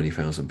there's like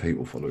 20,000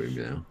 people following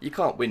me now. You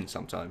can't win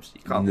sometimes.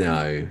 You can't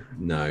win.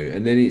 No.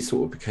 And then it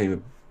sort of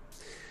became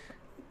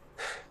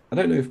I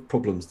don't know if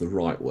problem's the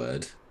right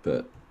word,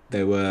 but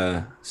there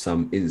were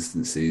some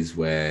instances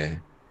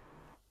where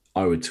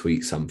I would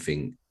tweet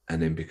something,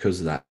 and then because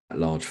of that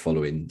large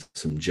following,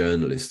 some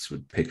journalists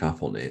would pick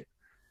up on it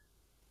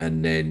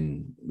and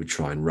then would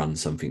try and run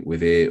something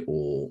with it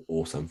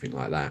or something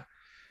like that.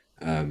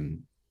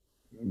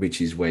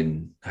 Which is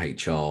when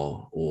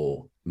HR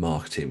or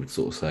marketing would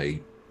sort of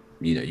say,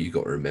 you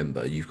got to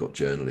remember you've got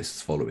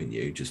journalists following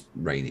you, just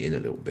rein it in a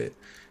little bit.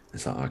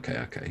 It's like,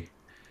 okay.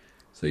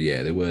 So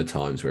yeah, there were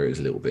times where it was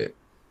a little bit.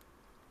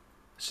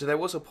 So there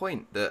was a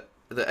point that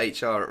the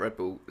HR at Red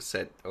Bull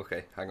said,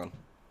 "Okay, hang on,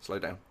 slow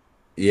down."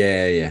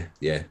 Yeah,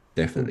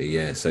 definitely.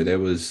 Yeah. So there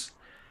was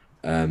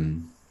a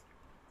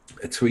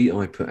tweet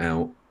I put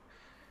out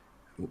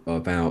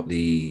about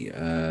the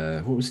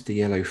what was the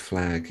yellow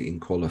flag in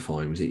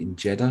qualifying? Was it in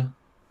Jeddah?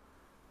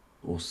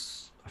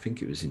 I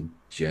think it was in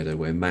Jeddah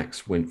where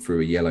Max went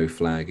through a yellow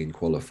flag in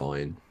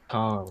qualifying.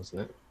 Car,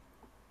 wasn't it?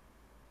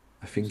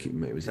 I think it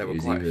was. There It were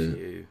was quite either. a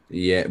few.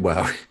 Yeah,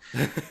 well,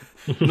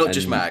 Not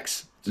just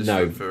Max. Just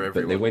no, for everyone.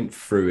 but they went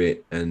through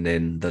it, and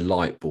then the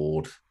light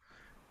board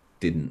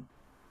didn't.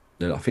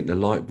 No, I think the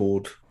light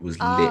board was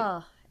lit.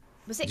 Oh,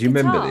 was it Do you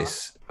remember Qatar?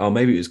 this? Oh,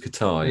 maybe it was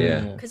Qatar.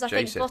 Yeah. Because I Jay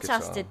think said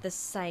Bottas Qatar. did the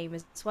same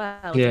as well,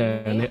 Yeah,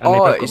 didn't and he? they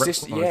both got Is red this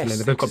cards, yes? and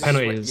they both got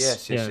penalties.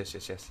 Yes,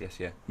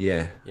 Yeah.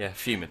 yeah. Yeah.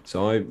 Fuming.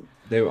 So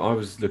I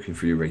was looking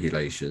through your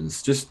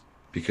regulations just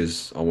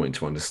because I wanted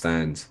to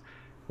understand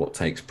what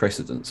takes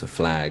precedence, a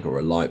flag or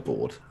a light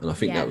board, and I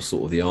think that Yeah. was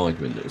sort of the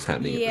argument that was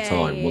happening at the Yeah,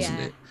 time, wasn't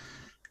yeah. it?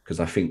 Because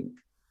I think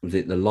was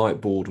it the light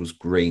board was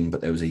green,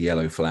 but there was a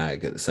yellow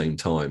flag at the same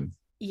time,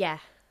 Yeah.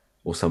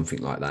 or something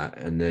like that.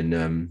 And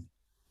then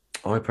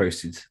I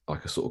posted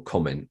like a sort of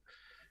comment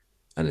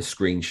and a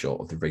screenshot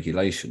of the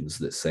regulations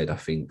that said, I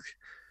think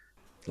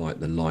like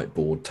the light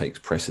board takes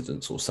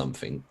precedence or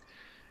something.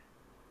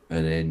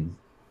 And then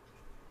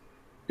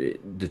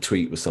the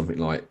tweet was something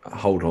like,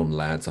 hold on,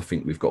 lads, I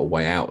think we've got a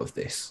way out of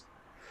this.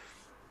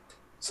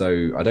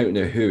 So I don't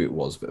know who it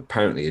was, but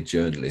apparently a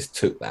journalist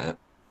took that,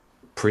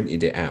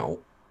 printed it out,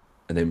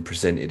 and then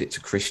presented it to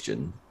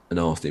Christian and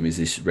asked him, is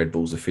this Red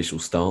Bull's official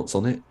stance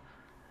on it?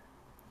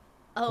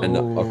 Oh, And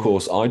of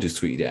course, I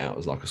just tweeted it out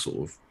as like a sort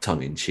of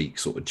tongue-in-cheek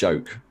sort of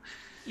joke.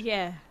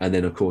 yeah. And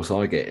then, of course,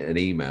 I get an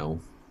email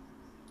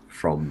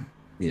from,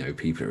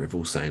 people at Red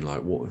Bull saying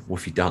like, what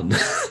have you done?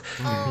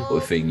 Sort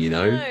of thing,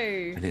 No.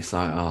 And it's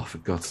like, oh, for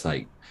God's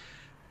sake.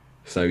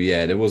 So,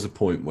 yeah, there was a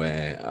point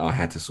where I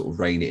had to sort of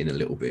rein it in a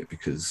little bit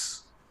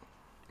because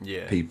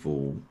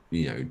people,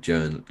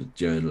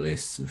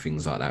 journalists and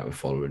things like that were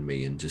following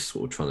me and just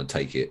sort of trying to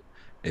take it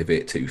a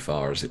bit too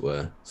far, as it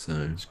were.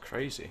 So It's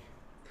crazy.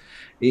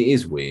 it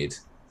is weird.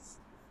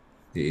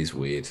 It is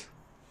weird.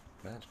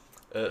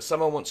 Mad.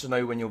 Someone wants to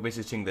know when you're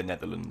visiting the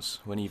Netherlands.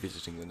 When are you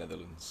visiting the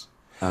Netherlands?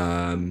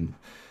 I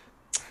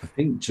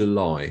think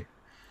July.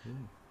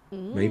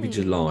 Maybe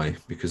July,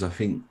 because I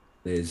think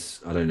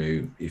I don't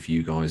know if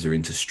you guys are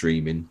into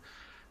streaming,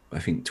 but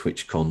I think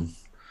TwitchCon,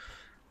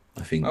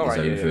 is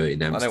over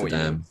in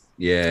Amsterdam.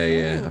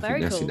 Yeah. I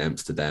think that's in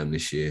Amsterdam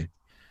this year.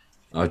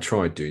 I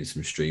tried doing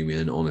some streaming,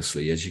 and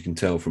honestly, as you can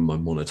tell from my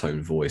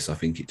monotone voice, I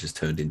think it just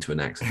turned into an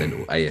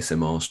accidental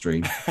ASMR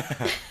stream.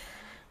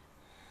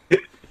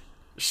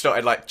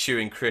 Started like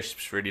chewing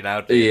crisps really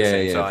loudly at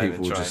the same time.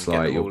 People were just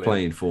like, you're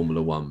playing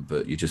Formula One,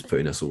 but you're just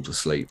putting us all to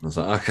sleep. And I was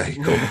like, okay,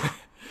 cool.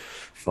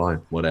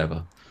 Fine,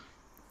 whatever.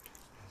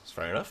 It's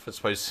fair enough. I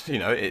suppose,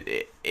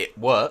 it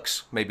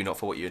works. Maybe not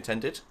for what you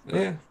intended.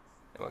 Yeah.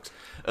 It works.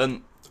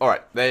 All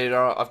right,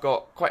 I've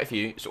got quite a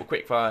few sort of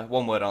quick fire,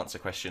 one-word answer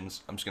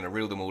questions. I'm just going to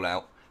reel them all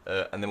out,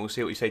 and then we'll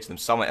see what you say to them.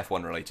 Some are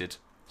F1 related,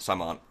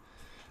 some aren't.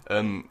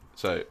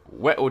 So,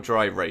 wet or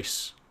dry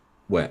race?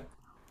 Wet.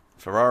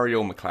 Ferrari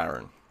or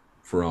McLaren?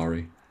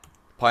 Ferrari.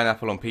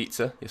 Pineapple on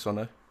pizza, yes or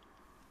no?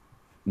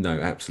 No,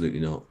 absolutely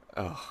not.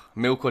 Oh,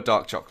 milk or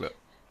dark chocolate?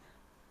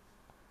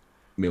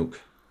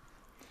 Milk.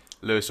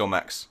 Lewis or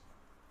Max?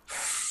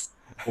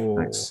 Oh,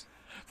 Max.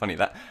 Funny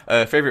that.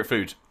 Favourite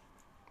food?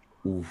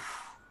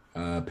 Oof.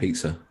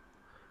 Pizza.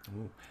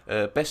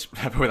 Best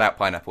without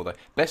pineapple though.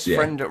 Best Yeah.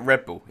 friend at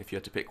Red Bull, if you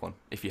had to pick one.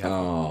 If you have one.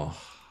 Oh,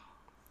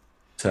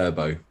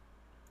 Turbo.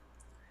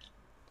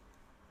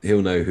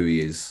 He'll know who he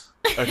is.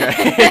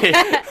 Okay.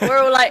 We're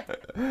all like,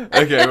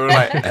 Okay, we're all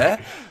like, eh?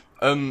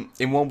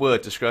 In one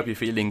word, describe your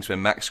feelings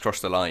when Max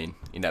crossed the line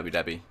in Abu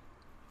Dhabi.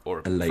 Or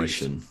a phrase.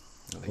 Elation.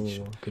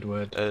 Elation. good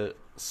word.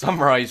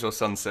 Sunrise or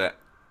sunset?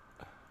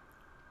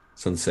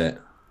 Sunset.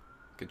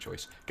 Good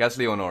choice.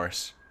 Gasly or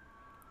Norris?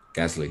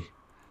 Gasly.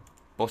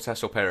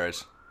 Bottas or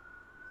Perez?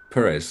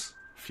 Perez.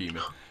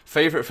 Fuming.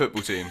 Favourite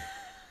football team?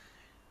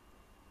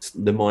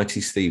 The mighty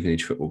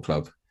Stevenage Football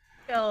Club.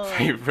 oh,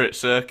 Favourite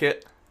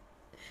circuit?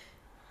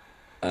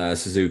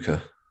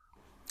 Suzuka.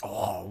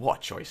 Oh, what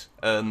a choice.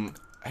 Who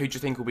do you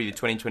think will be the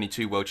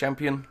 2022 world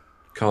champion?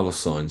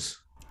 Carlos Sainz.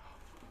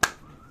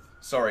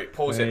 Sorry,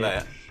 pause it Wait.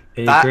 there.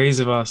 He that- agrees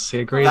with us. He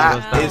agrees with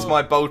That us. is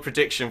my bold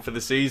prediction for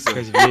the season.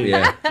 Agrees with you.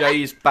 Yeah.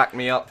 Jay's backed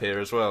me up here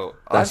as well.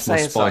 That's I'm my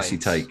saying spicy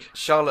Sainz. take.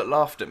 Charlotte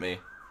laughed at me.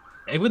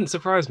 It wouldn't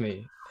surprise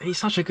me. He's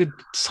such a good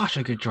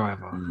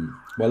driver.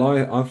 Well,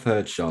 I've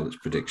heard Charlotte's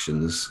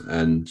predictions,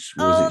 and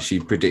Oh. she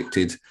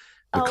predicted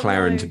Oh,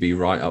 McLaren no. to be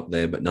right up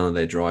there, but none of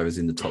their drivers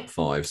in the top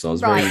 5. So I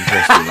was Right. very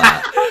impressed with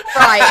that.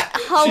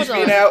 right, hold She's on.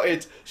 been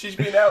outed. She's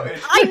been outed.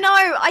 I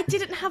know, I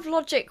didn't have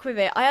logic with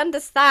it. I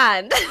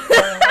understand.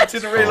 I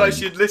didn't realise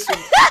Fine. you'd listened.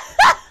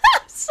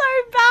 I'm so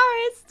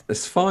embarrassed.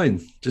 It's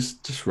fine.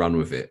 Just run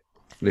with it.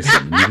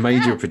 Listen, you've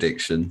made your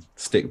prediction.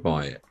 Stick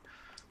by it.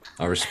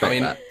 I respect I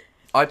mean, that.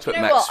 I put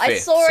You know Max what?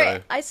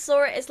 fifth, I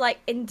saw it as like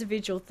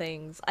individual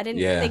things. I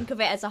didn't Yeah. think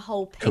of it as a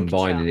whole picture.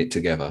 Combining it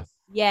together.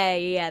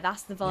 Yeah,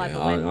 that's the vibe. Yeah,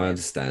 I went I with.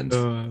 understand.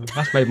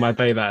 That's made my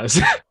day, that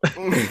is.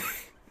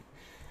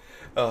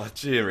 Oh,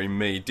 dearie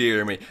me,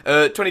 dearie me.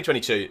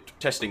 2022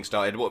 testing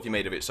started. What have you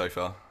made of it so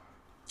far?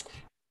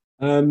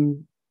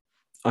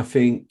 I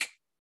think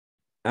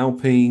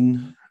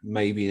Alpine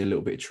may be in a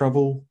little bit of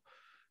trouble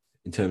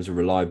in terms of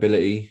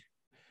reliability.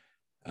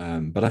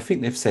 But I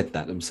think they've said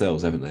that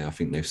themselves, haven't they? I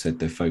think they've said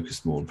they're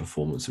focused more on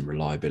performance and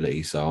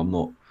reliability. So I'm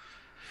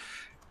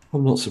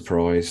not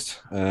surprised.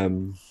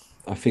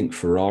 I think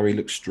Ferrari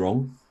looks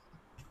strong.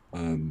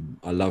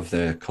 I love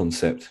their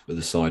concept with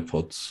the side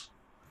pods.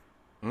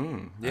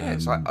 Yeah,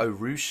 it's like Eau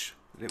Rouge.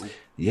 Little...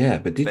 Yeah,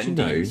 but did you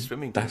Bendy know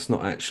swimming pool. that's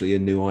not actually a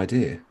new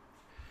idea?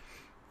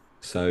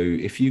 So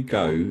if you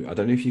go, I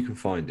don't know if you can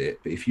find it,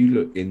 but if you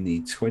look in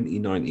the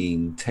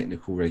 2019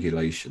 technical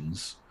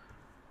regulations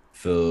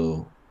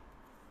for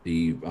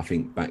I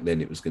think back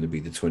then it was going to be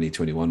the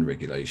 2021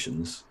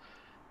 regulations,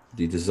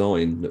 the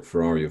design that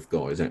Ferrari have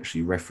got is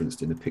actually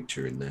referenced in a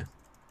picture in there.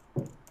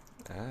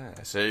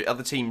 So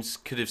other teams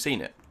could have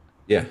seen it.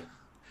 Yeah.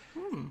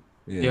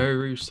 The Yeah. Eau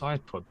Rouge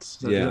side pods.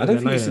 Yeah, I don't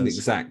think it's an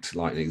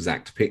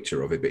exact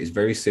picture of it, but it's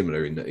very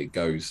similar in that it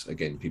goes,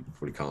 again, people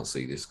probably can't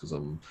see this because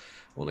I'm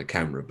on a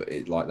camera, but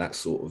it like that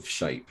sort of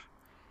shape.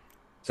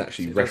 It's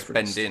actually So it does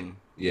referenced. bend in.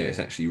 Yeah, it's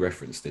actually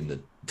referenced in the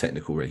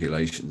technical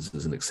regulations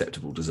as an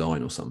acceptable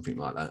design or something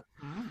like that.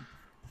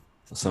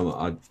 So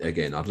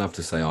I'd love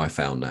to say I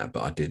found that,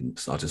 but I didn't.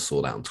 So I just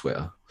saw that on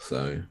Twitter.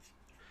 So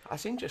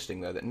That's interesting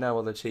though that no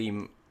other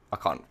team. I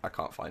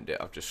can't find it.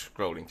 I'm just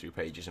scrolling through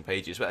pages and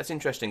pages. But it's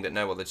interesting that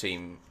no other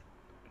team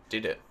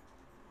did it.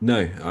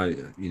 no,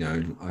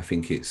 I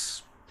think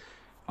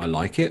I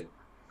like it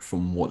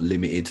from what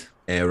limited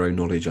aero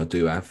knowledge I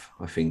do have.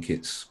 I think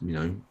it's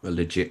a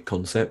legit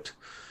concept.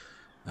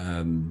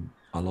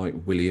 I like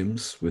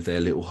Williams with their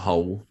little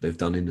hole they've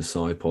done in the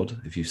side pod.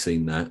 If you've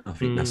seen that, I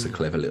think that's a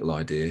clever little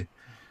idea.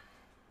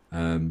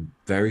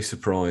 Very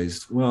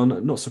surprised. Well,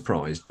 not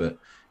surprised, but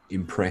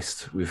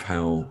impressed with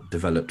how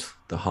developed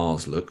the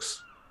Haas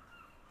looks.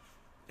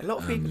 A lot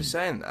of people are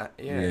saying that.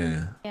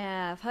 Yeah.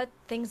 Yeah, I've heard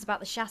things about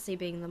the chassis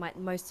being the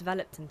most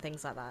developed and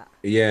things like that.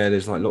 Yeah,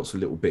 there's like lots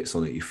of little bits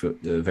on it. You feel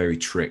they're very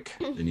trick,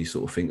 and you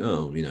sort of think,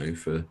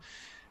 for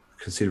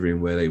considering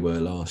where they were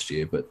last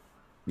year, but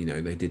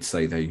they did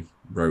say they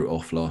wrote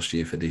off last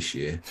year for this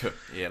year.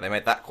 Yeah, they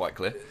made that quite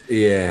clear.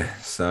 Yeah,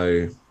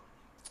 so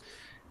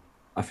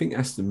I think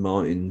Aston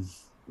Martin.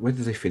 Where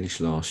did they finish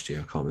last year?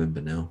 I can't remember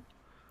now.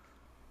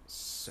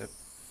 So,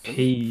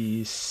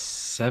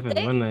 P7,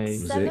 weren't they?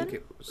 Was Seven? it?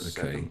 it was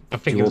Okay. I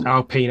think Do it you was want-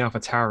 Alpine,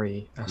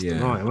 AlphaTauri. That's the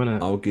line, wasn't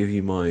it? I'll give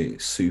you my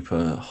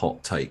super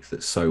hot take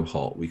that's so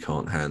hot we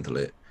can't handle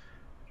it.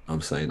 I'm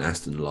saying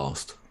Aston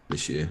last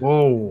this year.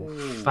 Whoa,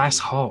 that's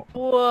hot.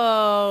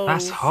 Whoa.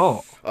 That's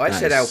hot. I That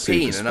said is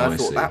Alpine, super and I thought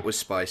spicy. that was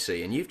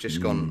spicy, and you've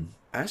just gone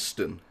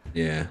Aston.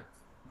 Yeah.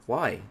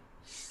 Why?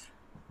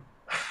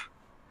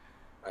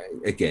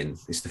 Again,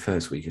 it's the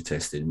first week of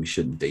testing. We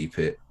shouldn't deep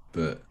it,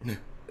 but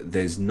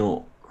there's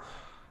not.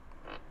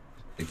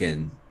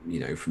 Again,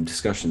 from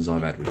discussions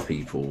I've had with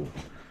people,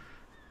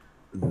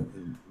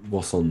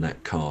 what's on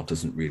that car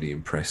doesn't really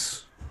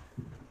impress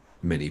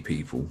many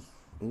people.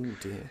 Oh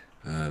dear.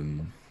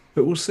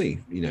 But we'll see.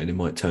 You know, they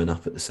might turn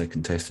up at the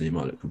second test and it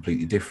might look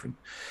completely different.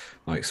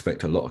 I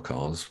expect a lot of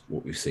cars,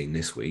 what we've seen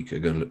this week, are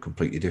going to look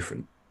completely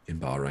different in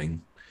Bahrain.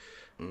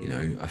 You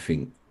know, I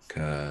think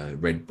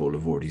Red Bull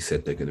have already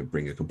said they're going to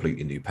bring a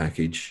completely new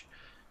package.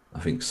 I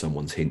think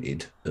someone's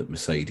hinted at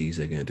Mercedes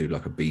they're going to do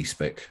like a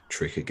B-spec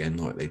trick again,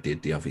 like they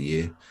did the other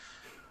year.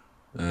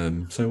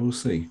 So we'll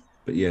see.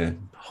 But yeah,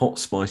 hot,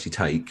 spicy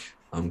take.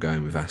 I'm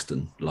going with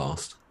Aston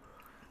last.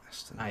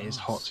 That is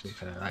hot, to be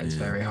fair. That is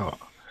very hot.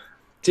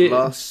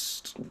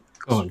 Last.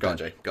 Go on, Go on,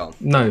 Jay. Go on.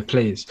 No,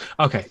 please.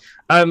 Okay.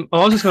 I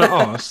was just going to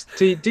ask,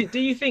 do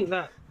you think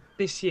that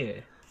this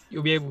year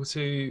you'll be able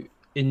to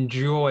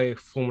enjoy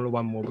Formula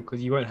One more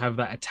because you won't have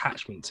that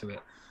attachment to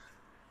it?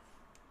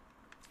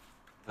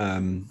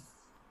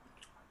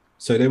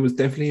 So there was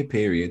definitely a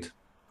period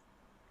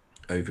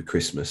over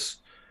Christmas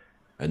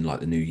and like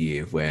the New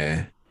Year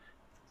where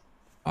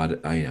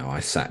I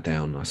sat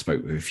down, I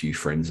spoke with a few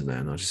friends and that,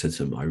 and I just said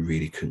to them, I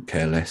really couldn't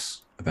care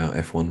less about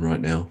F1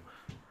 right now.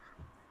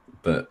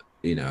 But,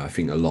 you know, I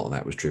think a lot of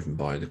that was driven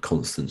by the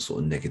constant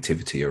sort of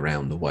negativity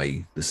around the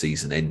way the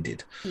season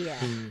ended. Yeah.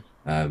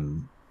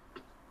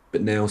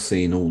 But now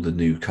seeing all the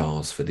new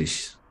cars for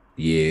this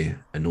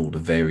year and all the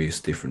various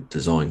different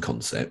design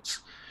concepts,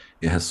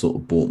 it has sort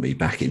of brought me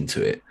back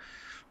into it,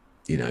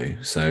 you know.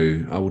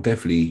 So I will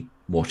definitely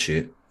watch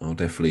it. I'll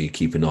definitely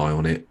keep an eye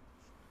on it.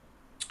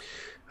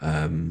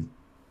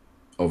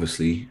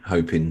 Obviously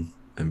hoping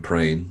and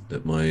praying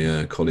that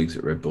my colleagues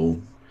at Red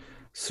Bull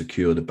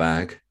secure the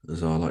bag,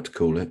 as I like to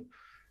call it.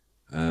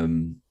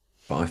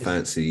 But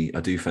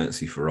I do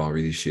fancy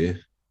Ferrari this year.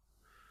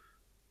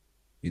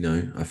 You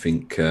know, I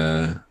think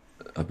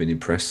I've been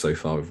impressed so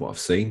far with what I've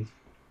seen.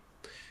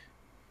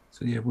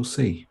 So yeah, we'll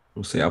see.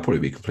 We'll see. I'll probably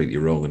be completely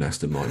wrong and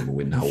Aston Martin will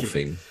win the whole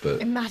thing.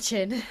 But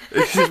Imagine.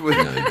 This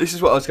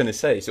is what I was going to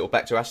say. Sort of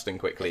back to Aston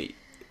quickly.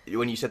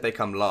 When you said they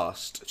come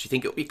last, do you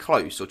think it'll be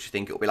close, or do you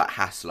think it'll be like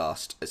Haas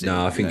last?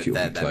 No, I think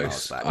it'll be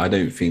close. I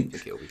don't think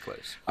it'll be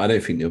close. I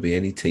don't think there'll be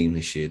any team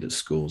this year that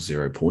scores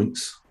 0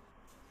 points.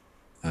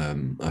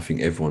 I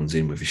think everyone's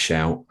in with a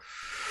shout.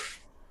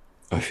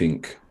 I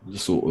think the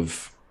sort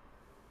of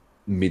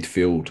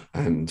midfield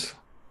and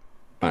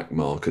back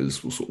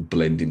markers will sort of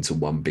blend into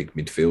one big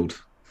midfield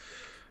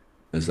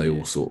as they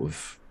all sort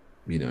of,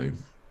 you know,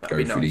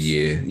 go through the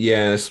year.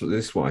 Yeah,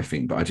 that's what I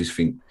think. But I just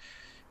think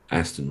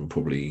Aston will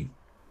probably,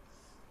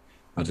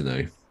 I don't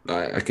know.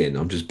 Again,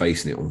 I'm just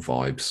basing it on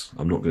vibes.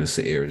 I'm not going to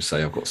sit here and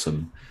say I've got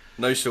some...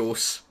 No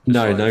source.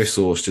 No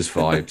source, just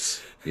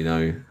vibes, you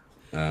know.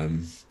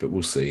 But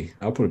we'll see.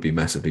 I'll probably be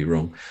massively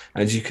wrong.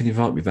 And you can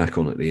invite me back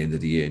on at the end of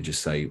the year and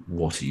just say,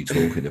 what are you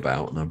talking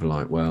about? And I'll be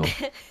like, well...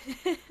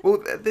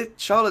 Well,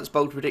 Charlotte's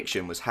bold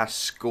prediction was Haas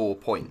score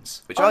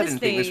points, which I didn't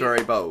think was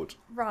very bold.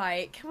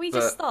 Right, can we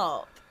just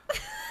stop?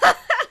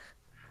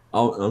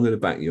 I'm going to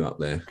back you up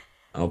there.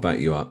 I'll back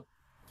you up.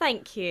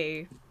 Thank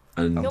you.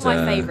 And, you're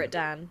my favourite,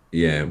 Dan.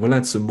 Yeah, we'll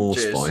add some more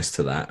spice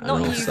to that. Not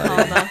and I'll you, say,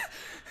 Father.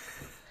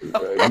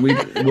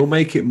 we'll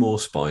make it more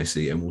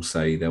spicy and we'll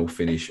say they'll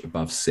finish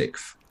above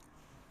 6th.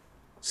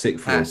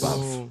 6th or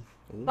above.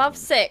 Above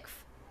 6th?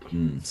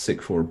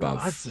 6th or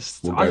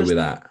above. We'll go with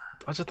that.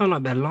 I just don't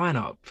like their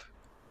lineup.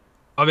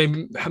 I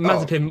mean,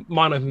 Mazepin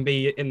might not even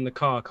be in the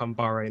car come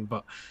Bahrain,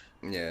 but,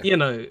 you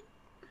know,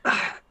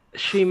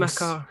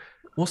 Schumacher.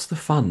 What's the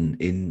fun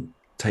in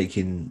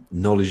taking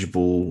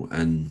knowledgeable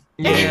and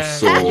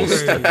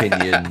well-sourced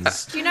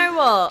opinions? Do you know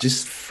what?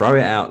 Just throw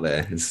it out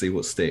there and see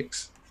what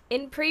sticks.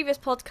 In previous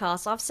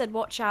podcasts, I've said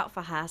watch out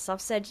for Haas.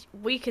 I've said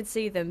we could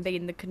see them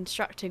being the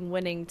constructing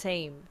winning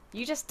team.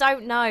 You just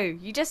don't know.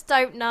 You just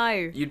don't know.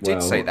 You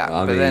did say that,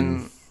 but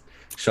then...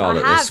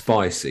 Charlotte, there's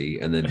spicy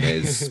and then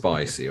there's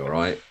spicy, all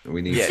right?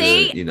 We need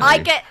to, you know... I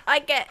get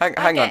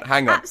hang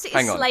on.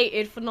 absolutely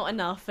slated for not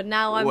enough, and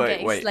now I'm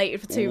getting slated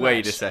for too much.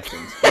 Wait a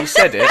second. You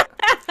said it.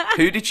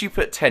 Who did you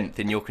put 10th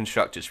in your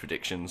constructors'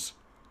 predictions?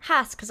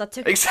 Haas, because I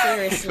took it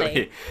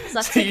seriously.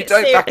 So you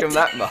don't back him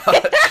that much?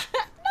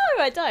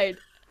 No, I don't.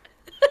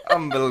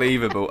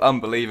 Unbelievable.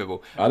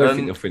 I don't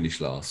think they'll finish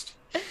last.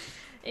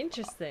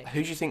 Interesting.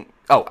 Who do you think?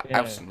 Oh,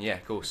 Aston. Yeah,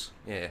 of course.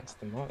 Yeah.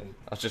 Aston Martin.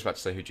 I was just about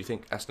to say, who do you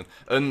think? Aston.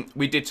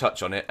 We did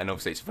touch on it, and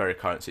obviously it's a very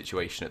current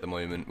situation at the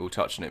moment. We'll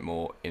touch on it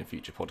more in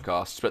future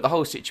podcasts. But the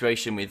whole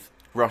situation with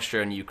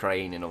Russia and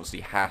Ukraine, and obviously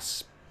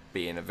Haas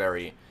being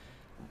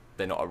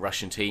they're not a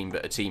Russian team,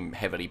 but a team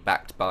heavily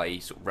backed by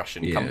sort of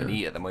Russian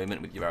company at the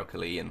moment with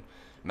Uralkali and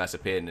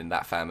Mazepin and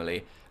that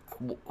family.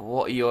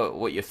 What are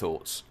your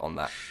thoughts on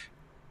that?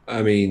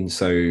 I mean,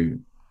 so, you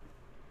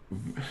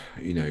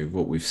know,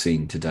 what we've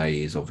seen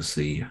today is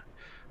obviously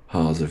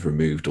Haas have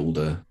removed all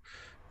the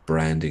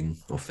branding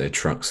off their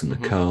trucks and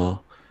the car.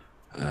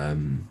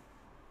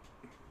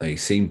 They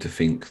seem to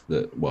think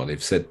that, well,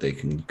 they've said they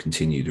can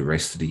continue the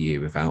rest of the year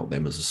without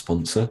them as a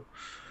sponsor.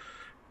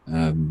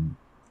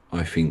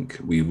 I think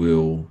we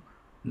will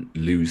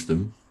lose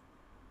them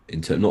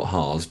into not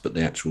Haas, but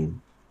the actual...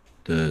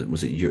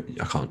 was it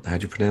how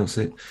do you pronounce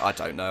it? I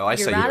don't know. I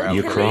say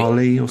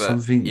Uralkali or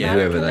something. Yeah,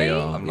 whoever they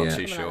are. I'm not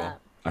too sure.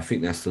 I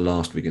think that's the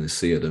last we're going to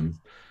see of them.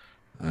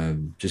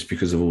 just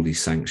because of all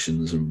these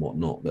sanctions and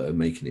whatnot that are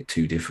making it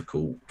too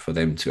difficult for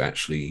them to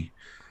actually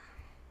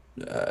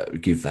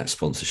give that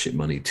sponsorship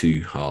money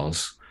to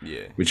Haas.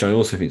 Yeah. Which I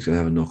also think is going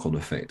to have a knock-on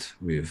effect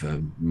with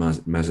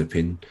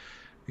Mazepin.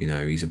 You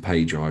know, he's a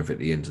pay driver at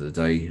the end of the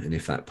day, and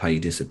if that pay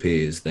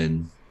disappears,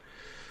 then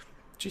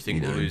Do you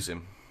think we'll lose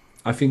him?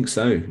 I think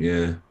so.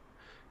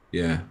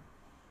 Yeah.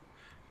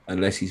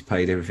 Unless he's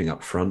paid everything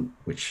up front,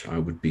 which I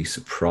would be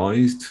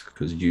surprised,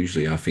 because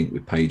usually I think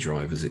with pay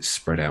drivers it's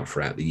spread out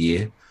throughout the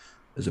year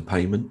as a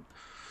payment.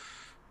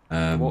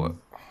 What?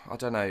 I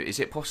don't know. Is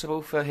it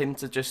possible for him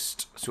to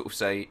just sort of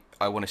say,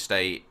 "I want to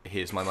stay.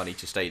 Here's my money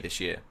to stay this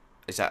year"?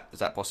 Is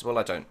that possible?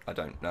 I don't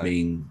know. I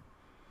mean,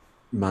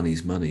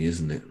 money's money,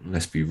 isn't it?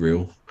 Let's be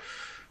real.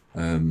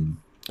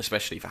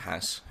 Especially for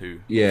Haas, who...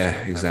 Yeah,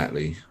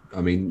 exactly.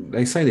 I mean,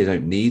 they say they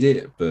don't need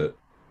it, but,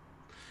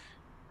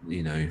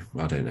 you know,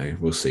 I don't know.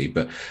 We'll see.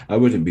 But I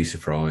wouldn't be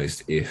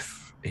surprised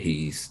if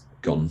he's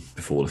gone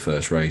before the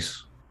first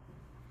race.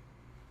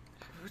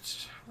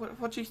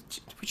 Would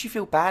you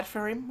feel bad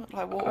for him?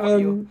 Like, what? I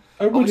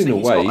would in a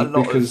way,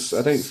 because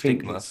I don't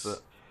think...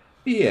 But...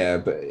 Yeah,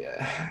 but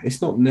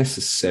it's not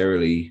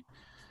necessarily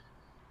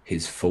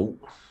his fault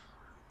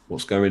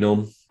what's going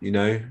on, you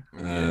know?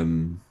 Yeah.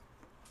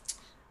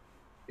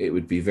 It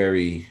would be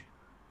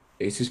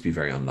it'd just be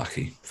very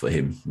unlucky for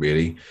him,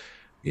 really.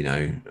 You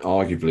know,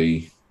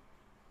 arguably,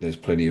 there's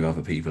plenty of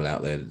other people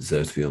out there that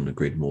deserve to be on the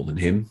grid more than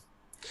him.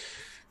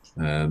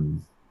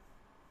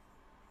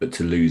 But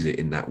to lose it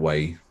in that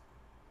way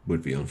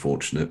would be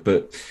unfortunate.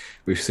 But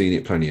we've seen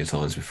it plenty of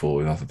times before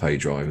with other pay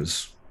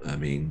drivers. I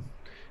mean,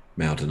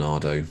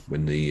 Maldonado,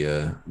 when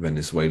the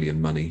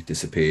Venezuelan money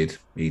disappeared,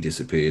 he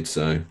disappeared.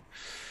 So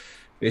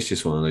it's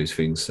just one of those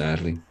things,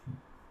 sadly.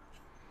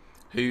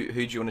 Who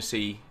do you want to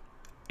see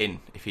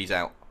in if he's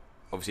out?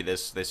 Obviously,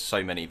 there's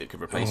so many that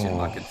could replace him.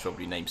 I could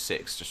probably name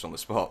 6 just on the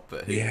spot.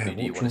 But who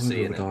do you want to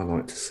see in it? I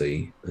like to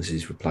see as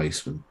his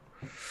replacement.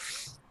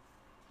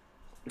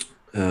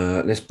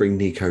 Let's bring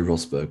Nico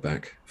Rosberg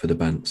back for the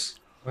Bants.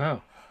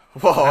 Wow.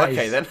 Whoa,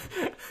 okay then.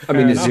 I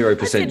mean, there's I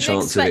 0% didn't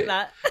chance of expect it.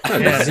 that. No,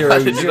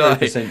 there's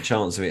 0%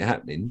 chance of it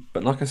happening.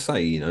 But like I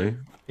say, you know,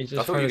 I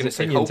thought you were going to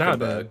say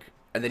Hulkenberg,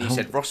 and then you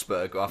said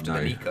Rosberg after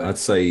the Nico. I'd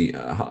say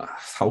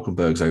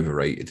Hulkenberg's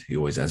overrated. He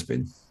always has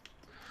been.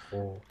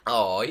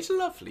 Oh, he's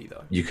lovely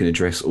though. You can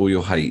address all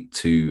your hate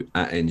to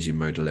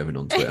 @EngineMode11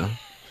 on Twitter.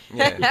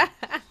 Yeah.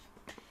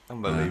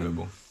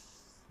 Unbelievable.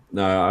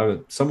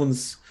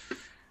 Someone's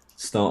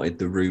started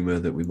the rumour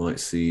that we might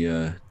see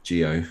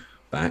Gio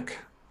back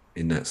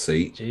in that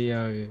seat.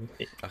 Gio,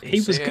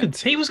 he was good.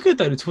 He was good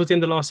though towards the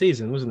end of last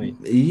season, wasn't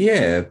he?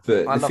 Yeah,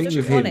 but the thing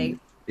with him funny.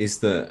 is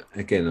that,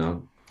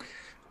 again,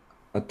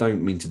 I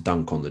don't mean to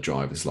dunk on the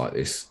drivers like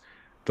this,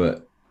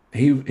 but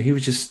he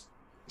was just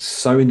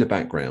so in the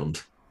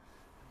background,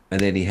 and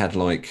then he had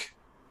like,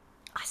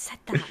 I said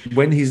that.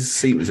 when his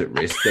seat was at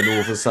risk, then all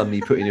of a sudden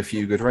he put in a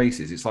few good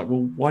races. It's like,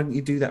 well, why didn't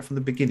you do that from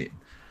the beginning?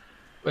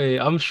 Wait,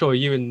 I'm sure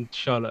you and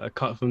Charlotte are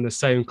cut from the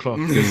same cloth.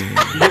 Because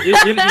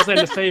you're just saying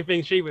the same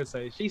thing she would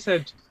say. She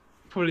said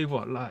probably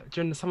like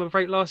during the summer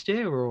break last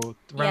year or around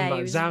Yeah,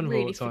 he was Zandvoort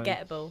really time.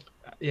 forgettable.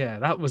 Yeah,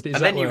 that was the And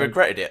exact then you word.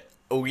 regretted it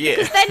all year.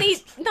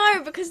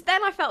 Because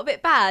then I felt a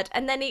bit bad,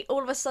 and then he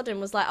all of a sudden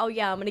was like, "Oh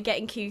yeah, I'm gonna get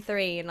in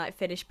Q3 and like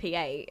finish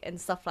P8 and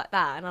stuff like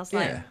that," and I was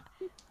like,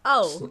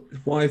 "Oh,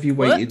 Why have you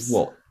waited,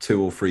 whoops. 2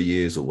 or 3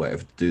 years or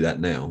whatever to do that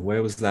now?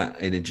 Where was that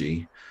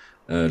energy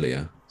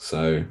earlier?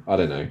 So, I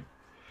don't know.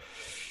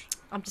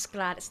 I'm just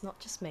glad it's not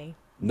just me."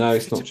 No,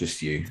 it's not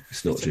just you.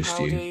 It's not just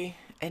you. Fittipaldi,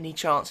 any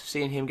chance of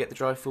seeing him get the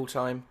drive full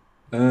time?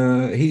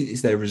 He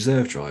is their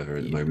reserve driver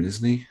at the moment,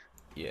 isn't he?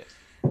 Yeah.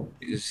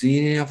 Is he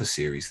in any other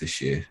series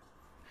this year?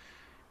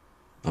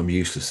 I'm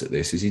useless at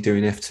this. Is he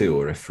doing F2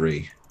 or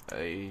F3?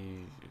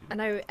 I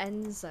know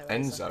Enzo.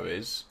 Enzo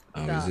is.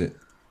 Oh, is it?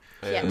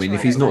 Yeah, I mean,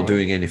 if he's not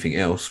doing anything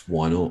else,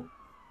 why not?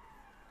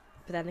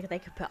 But then they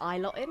could put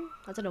Ilott in.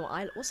 I don't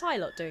know what's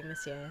Ilott doing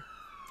this year.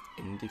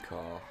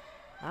 IndyCar.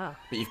 Ah,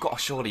 But you've got to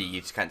surely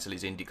you'd cancel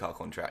his IndyCar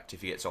contract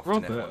if he gets offered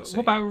an Robert. F1 seat.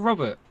 What about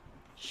Robert?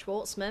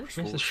 Schwartzman.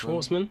 Mr.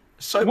 Schwartzman.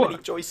 So What?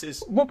 many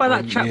choices. What about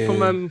that chap yeah.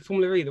 from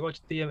Formula E,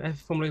 the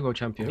Formula E world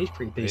champion? He's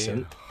pretty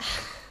decent.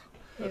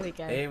 Here we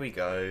go. Here we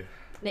go.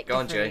 Nick Go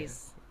on, de Jay.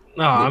 Vries.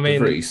 No, I Nick de mean,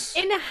 Vries.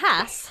 In a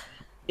Haas.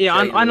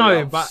 yeah, Jay I know,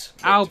 loves but Nick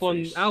de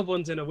Vries.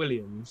 Albon's in a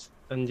Williams,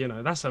 and you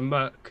know that's a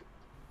Merc.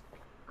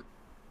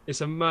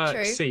 It's a Merc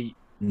True. seat.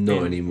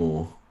 Not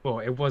anymore. Well,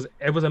 it was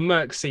a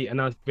Merc seat, and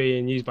that's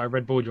being used by a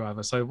Red Bull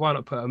driver. So why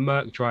not put a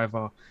Merc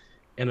driver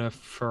in a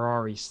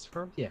Ferrari?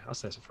 Yeah, I'll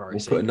say it's a Ferrari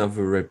We'll seat. put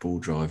another Red Bull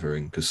driver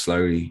in because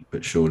slowly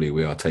but surely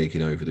we are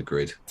taking over the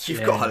grid.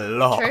 You've Yeah. got a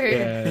lot. True.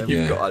 Yeah.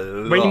 You've got a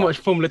lot. When you watch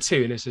Formula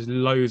 2 and it's just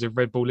loads of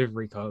Red Bull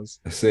livery cars.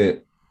 That's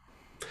it.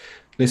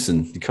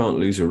 Listen, you can't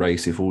lose a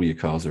race if all your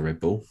cars are Red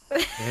Bull.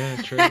 Yeah,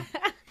 true.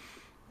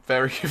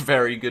 Very,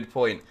 very good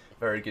point.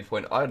 Very good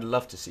point. I'd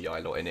love to see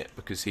Ilott in it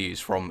because he is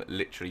from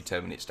literally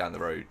 10 minutes down the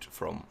road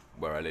from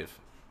where I live.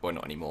 Well,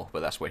 not anymore, but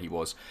that's where he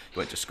was. He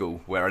went to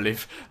school where I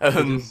live.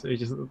 He's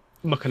just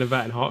mucking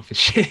about in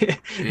Hertfordshire.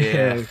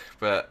 Yeah,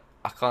 but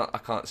I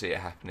can't see it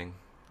happening.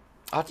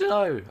 I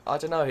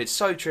don't know. It's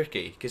so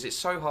tricky because it's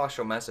so harsh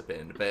on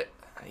Mazepin, but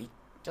he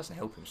doesn't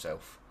help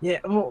himself. Yeah,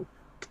 well,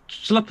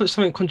 shall I put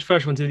something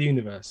controversial into the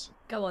universe?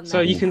 Go on. So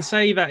Then. you can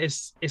say that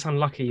it's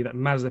unlucky that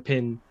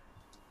Mazepin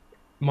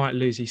might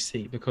lose his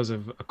seat because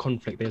of a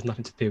conflict that has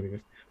nothing to do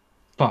with.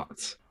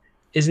 But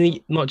isn't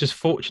he not just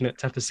fortunate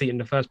to have the seat in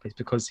the first place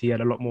because he had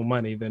a lot more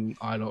money than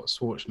Eilert,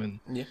 Schwartzman,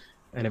 and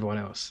everyone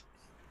else?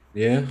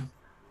 Yeah,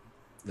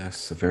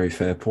 that's a very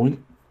fair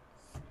point.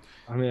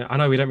 I mean, I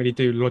know we don't really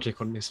do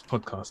logic on this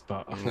podcast,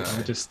 but I thought I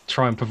would just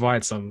try and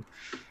provide some.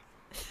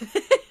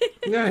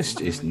 No,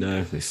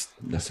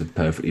 that's a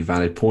perfectly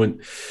valid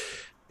point.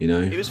 You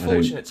know, He was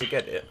fortunate to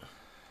get it.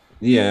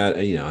 Yeah,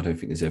 you know, I don't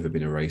think there's ever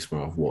been a race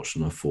where I've watched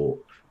and I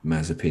thought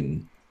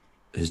Mazepin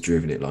has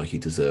driven it like he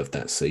deserved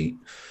that seat.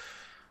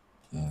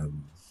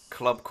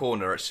 Club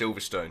corner at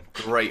Silverstone.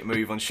 Great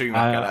move on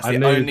Schumacher. That's I the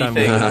knew only Dan,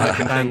 thing I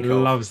can Dan think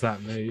of. loves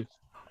that move.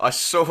 I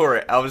saw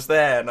it. I was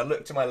there, and I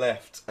looked to my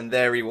left, and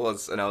there he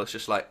was, and I was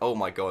just like, "Oh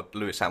my God,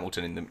 Lewis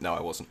Hamilton in the." No,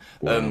 I wasn't.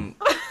 Wow.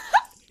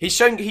 He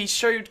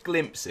showed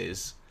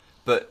glimpses,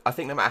 but I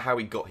think no matter how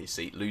he got his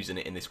seat, losing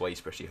it in this way is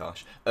pretty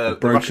harsh. The Russian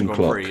broken Grand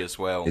clock Prix as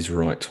well. is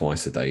right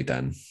twice a day,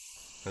 Dan.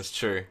 That's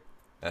true.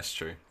 That's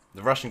true.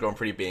 The Russian Grand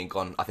Prix being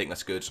gone, I think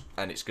that's good,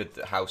 and it's good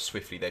that how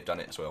swiftly they've done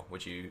it as well.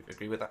 Would you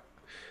agree with that?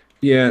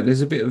 Yeah,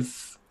 there's a bit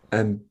of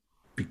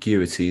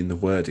ambiguity in the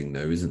wording,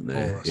 though, isn't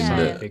there? Oh, In so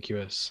that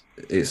ambiguous.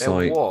 it's There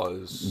like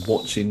was.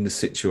 watching the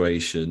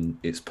situation,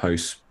 it's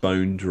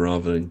postponed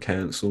rather than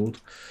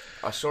cancelled.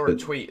 I saw a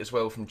tweet as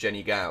well from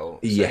Jenny Gao.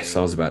 Yes, saying-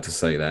 I was about to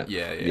say that.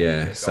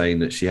 Yeah, saying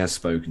that she has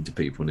spoken to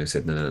people and they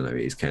said, no, it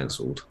is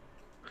cancelled.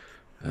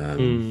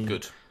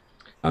 Good.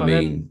 I But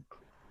mean,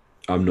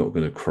 I'm not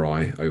going to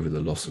cry over the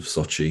loss of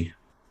Sochi.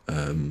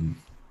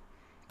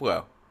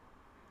 Well,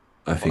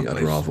 I think Well,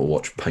 I'd rather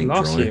watch paint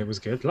Last dry. year was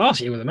good. Last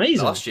year was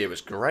amazing. last year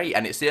was great,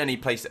 and it's the only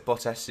place that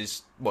Bottas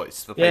is. Well,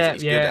 it's the place that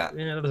he's good at.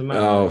 Yeah, that doesn't matter.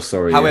 Oh,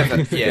 sorry. However,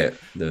 I forget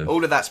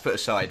all of that's put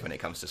aside when it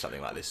comes to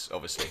something like this,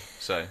 obviously.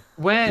 So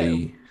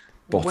the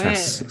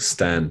Bottas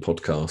Stan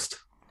podcast.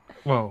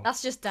 Well,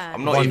 That's just Dan.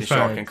 I'm not One even sure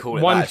I third. can call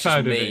it One that. It's just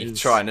third of it me is-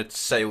 trying to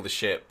sail the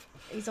ship.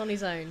 He's on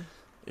his own.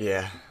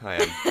 Yeah, I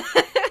am.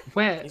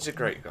 where? He's a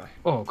great guy.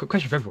 Oh, quick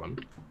question for everyone: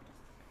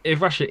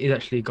 if Russia is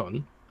actually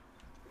gone,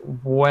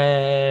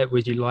 where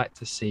would you like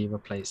to see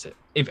replace it?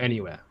 If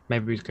anywhere,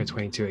 maybe we'd go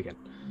 22 again.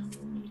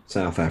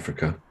 South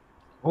Africa.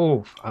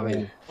 Oh, I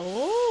mean,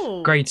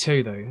 Oh. grade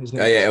 2 though, isn't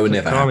it? Yeah, it would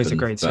never Karami's happen. a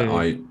grade But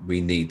 2.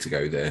 we need to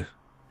go there.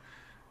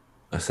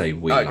 I say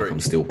we, I like agree. I'm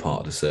still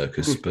part of the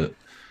circus, but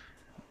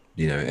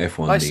you know,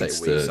 F1 I needs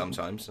say we to.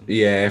 sometimes. and-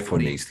 Yeah, F1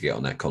 needs to get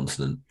on that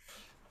continent,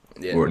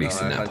 Yeah, or at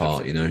least no, in that 100%.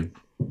 part. You know,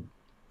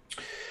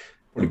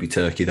 would it be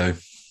Turkey though?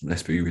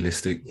 Let's be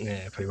realistic.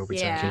 Yeah, probably will be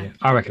Yeah. Turkey.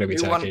 I reckon it'll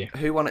be Who won, Turkey.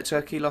 who won at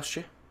Turkey last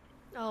year?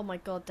 Oh my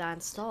God, Dan,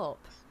 stop.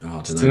 Oh,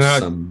 I don't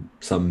Dunno. know,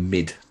 some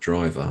mid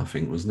driver, I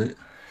think, wasn't it?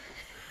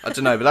 I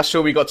don't know, but that's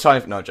all we got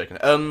time for. No, I'm joking.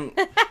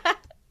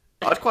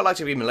 I'd quite like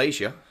to be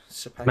Malaysia.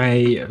 Sepang.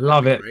 Mate,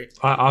 love it. Great.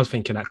 I was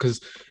thinking that because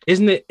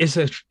isn't it? It's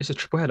a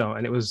triple header,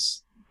 and it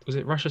was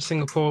it Russia,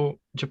 Singapore,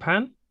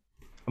 Japan?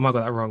 I might have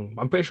got that wrong.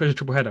 I'm pretty sure it's a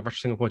triple header,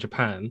 Russia, Singapore,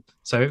 Japan.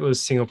 So it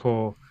was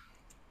Singapore,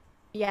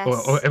 Yes,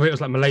 or if it was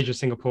like Malaysia,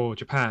 Singapore,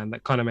 Japan,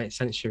 that kind of makes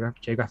sense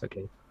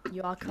geographically.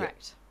 you are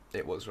correct.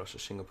 It was Russia,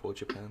 Singapore,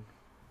 Japan.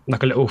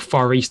 Like a little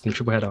Far Eastern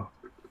triple header.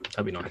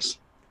 That'd be nice.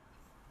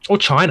 Or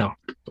China.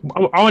 I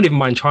wouldn't even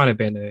mind China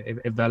being there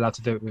if they're allowed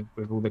to do it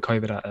with all the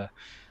COVID out there.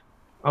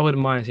 I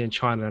wouldn't mind seeing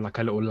China in like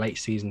a little late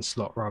season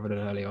slot rather than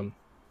early on.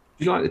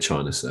 Do you like the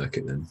China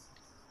circuit then?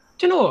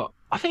 Do you know what?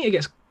 I think it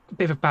gets a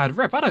bit of a bad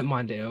rep. I don't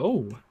mind it at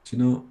all. Do you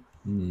not?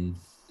 Hmm.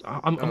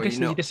 I'm Oh, guessing you're you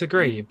not-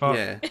 disagree, but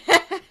Yeah.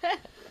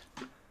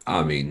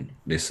 I mean,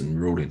 listen,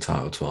 we're all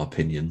entitled to our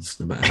opinions,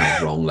 no matter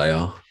how wrong they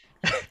are.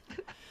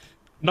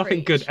 nothing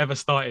Preach. good ever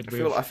started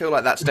with. I feel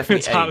like that's definitely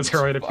Entitled aimed, to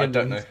our own but I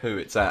don't know opinions. who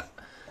it's at.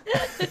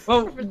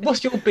 Well,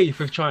 what's your beef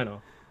with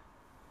China?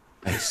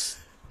 It's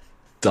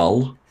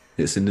dull.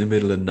 It's in the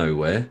middle of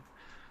nowhere.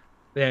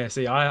 Yeah,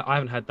 see, I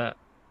haven't had that.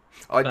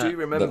 I That- do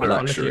remember that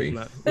I'm luxury.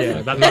 looking for that.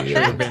 Yeah, that luxury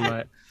has been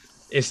like,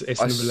 it's in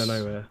I the middle of s-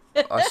 nowhere.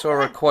 I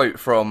saw a quote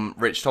from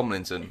Rich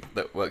Tomlinson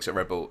that works at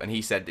Red Bull, and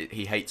he said that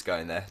he hates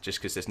going there just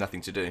because there's nothing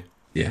to do.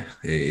 Yeah,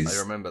 it I is.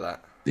 remember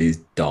that. It is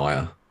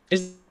dire.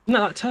 Isn't that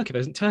like Turkey?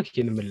 Isn't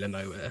Turkey in the middle of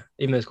nowhere?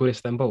 Even though it's called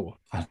Istanbul.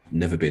 I've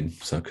never been,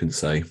 so I couldn't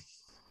say.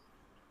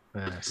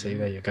 See,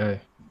 there you go.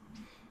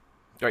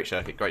 Great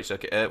circuit, great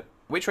circuit.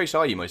 Which race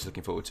are you most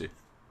looking forward to?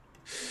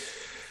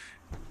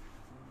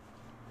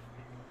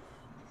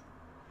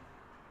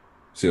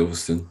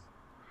 Silverstone.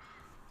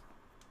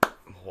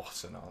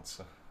 What an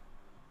answer.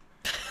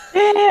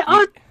 Yeah,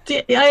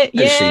 Actually,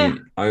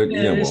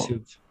 you know what?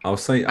 listen. I'll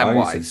say And I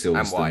why? only said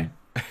And Silverstone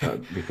why?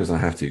 because I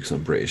have to, because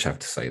I'm British. I have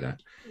to say that.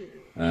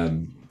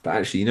 But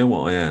actually, you know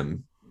what I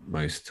am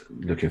most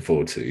looking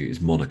forward to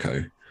is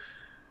Monaco,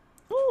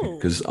 Ooh.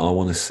 because I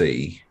want to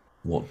see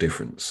what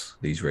difference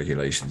these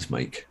regulations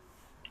make.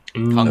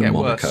 Can't Mm, get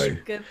Monaco. worse.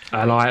 Good.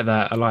 I like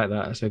that.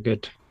 That's a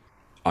good.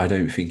 I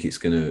don't think it's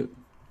going to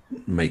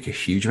make a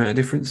huge amount of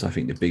difference. I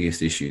think the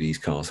biggest issue these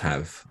cars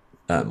have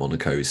at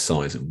Monaco is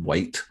size and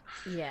weight.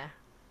 Yeah.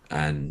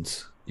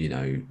 And, you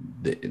know,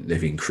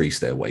 they've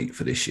increased their weight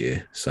for this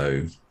year.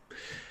 So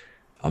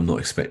I'm not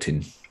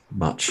expecting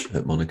much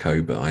at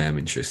Monaco, but I am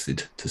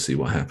interested to see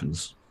what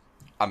happens.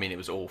 I mean, it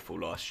was awful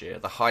last year.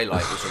 The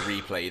highlight was a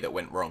replay that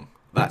went wrong.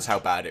 That's how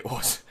bad it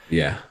was.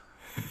 Yeah.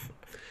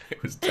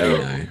 It was terrible.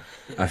 You know,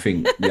 I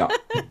think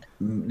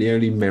the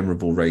only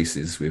memorable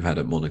races we've had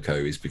at Monaco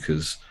is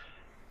because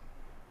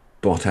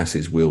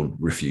Bottas's wheel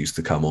refused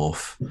to come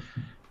off.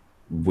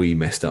 We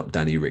messed up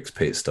Danny Rick's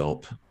pit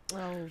stop.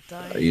 Oh,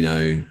 don't. You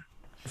know,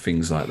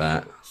 things like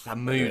that. The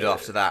mood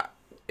after that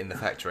in the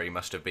factory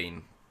must have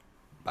been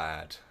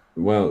bad.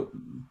 Well,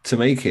 to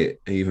make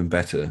it even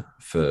better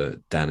for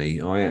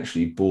Danny, I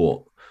actually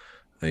bought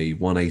a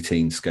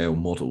 118 scale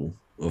model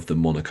of the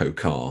Monaco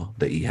car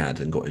that he had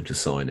and got him to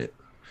sign it.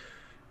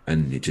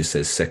 And it just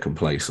says second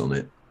place on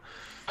it.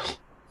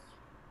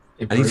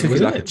 And he took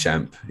it like a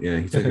champ. Yeah,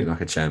 he took it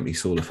like a champ. He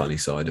saw the funny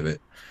side of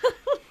it.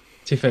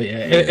 To be fair, yeah.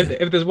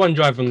 If there's one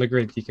driver on the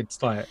grid you could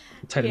like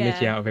take the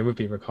mickey out of, it would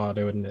be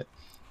Ricciardo, wouldn't it?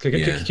 Can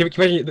you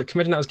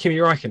imagine that was Kimi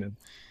Räikkönen?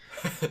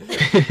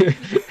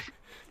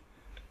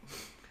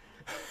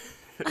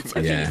 I don't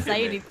think he'd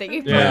say anything.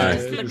 He'd Yeah,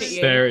 just look at you.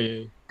 stare at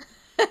you.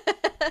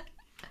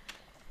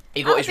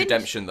 He got his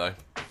redemption, though.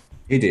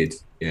 He did,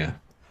 yeah.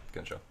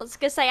 Good job. I was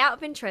going to say, out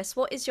of interest,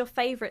 what is your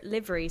favourite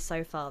livery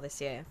so far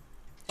this year?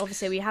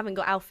 Obviously, we haven't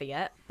got Alpha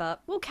yet,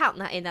 but we'll count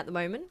that in at the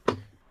moment.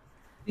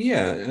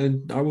 Yeah,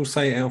 and I will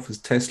say Alpha's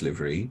test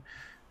livery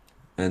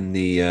and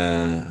the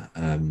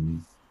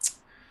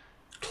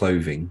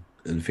clothing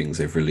and things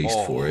they've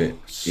released for it.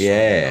 So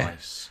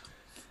nice.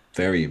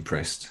 Very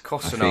impressed.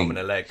 Costs I an arm think, and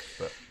a leg,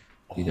 but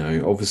you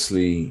know,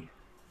 obviously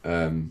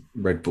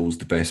Red Bull's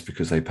the best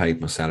because they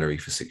paid my salary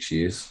for 6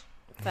 years.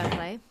 Fair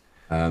play.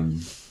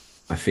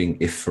 I think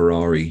if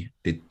Ferrari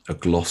did a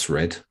gloss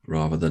red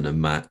rather than a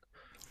matte,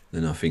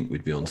 then I think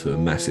we'd be onto a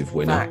massive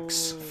winner.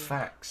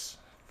 Facts.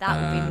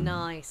 That would be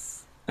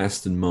nice.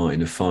 Aston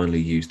Martin have finally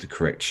used the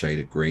correct shade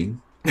of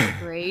green.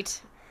 Agreed.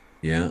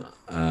 Yeah.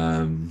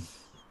 A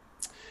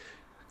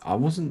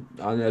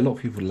lot of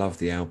people love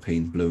the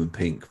Alpine blue and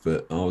pink,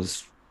 but I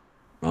was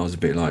a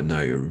bit like,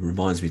 no, it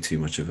reminds me too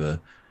much of a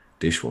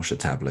dishwasher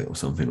tablet or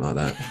something like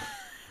that.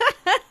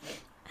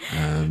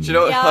 Do you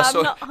know what Yeah, I I'm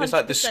saw? not It's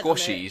like the 100% on it.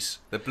 squashies,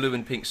 the blue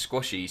and pink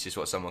squashies is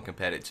what someone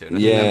compared it to. And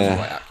I think that was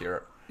quite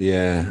accurate.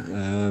 Yeah.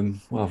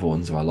 What other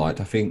ones have I liked?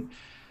 I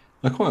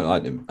quite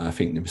like them. I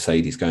think the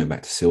Mercedes going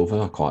back to silver,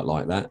 I quite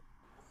like that.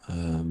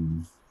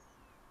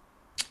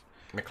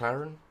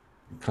 McLaren?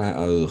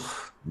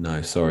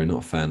 No, sorry, not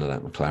a fan of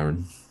that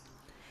McLaren.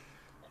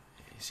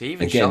 See,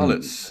 even Again,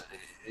 Charlotte's.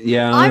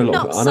 Yeah, I I'm know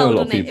not I know a sold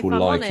lot on of it, people if I'm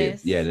like it.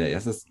 honest. Yeah,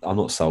 I'm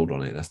not sold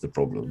on it. That's the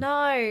problem.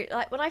 No,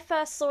 like when I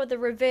first saw the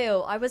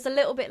reveal, I was a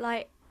little bit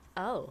like,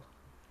 oh,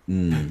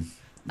 Yeah.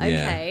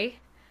 okay.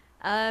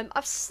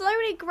 I've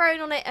slowly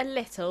grown on it a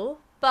little,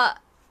 but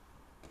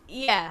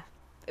yeah,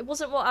 it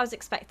wasn't what I was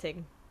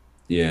expecting.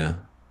 Yeah.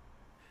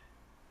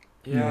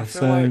 Yeah, I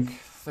feel like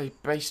they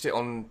based it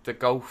on the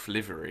Golf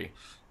livery,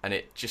 and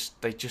they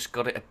just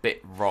got it a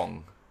bit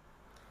wrong.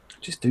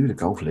 Just do the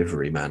Golf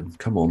livery, man.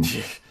 Come on.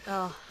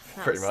 Oh,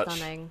 that Pretty was much.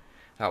 stunning.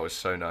 That was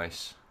so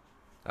nice.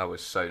 That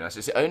was so nice.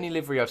 It's the only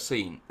livery I've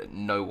seen that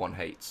no one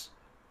hates.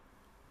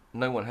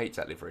 No one hates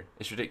that livery.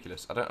 It's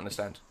ridiculous. I don't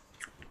understand.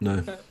 No.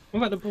 What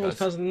about the Brawl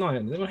 2009?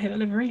 Did anyone hate that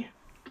livery?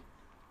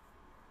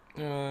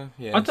 Yeah.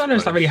 I don't know.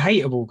 It's like really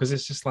hateable because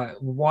it's just like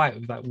white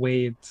with that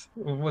weird.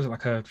 What was it,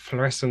 like a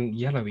fluorescent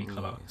yellowy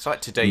colour? It's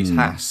like today's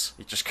Haas.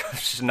 It just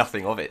there's just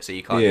nothing of it, so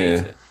you can't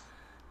hate it.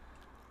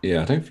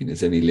 Yeah, I don't think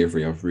there's any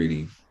livery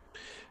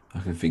I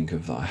can think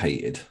of that I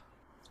hated.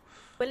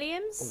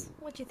 Williams,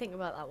 what do you think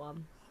about that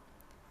one?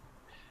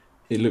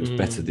 It looks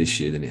better this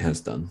year than it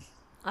has done.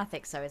 I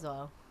think so as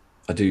well.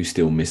 I do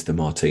still miss the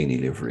Martini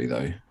livery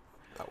though.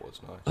 That was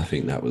nice. I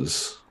think that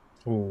was.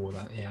 Oh,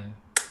 yeah.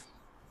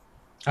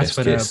 That's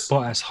when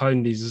Bottas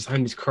honed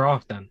his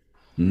craft,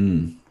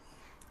 Dan.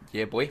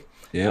 Yeah, boy.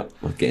 Yeah,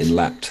 I'm getting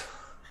lapped.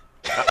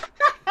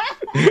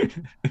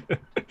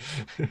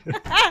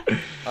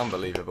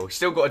 Unbelievable.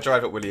 Still got to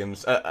drive at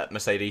Williams, at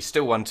Mercedes.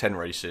 Still won 10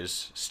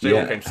 races.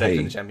 Still came second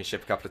in the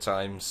championship a couple of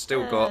times.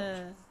 Still got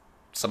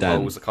some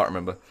poles. I can't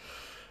remember.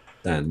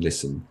 Dan,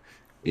 listen.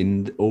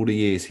 In all the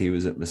years he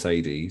was at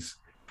Mercedes,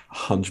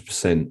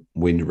 100%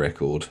 win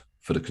record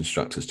for the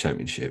Constructors'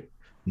 Championship.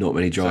 Not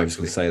many drivers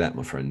can say that,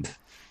 my friend.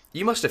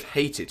 You must have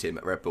hated him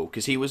at Red Bull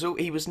because he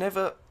was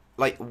never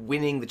like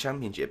winning the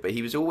championship, but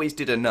he always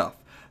did enough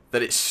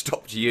that it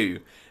stopped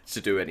you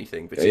to do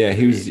anything. Yeah,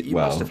 he was. You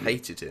must have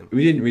hated him.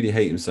 We didn't really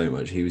hate him so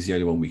much. He was the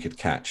only one we could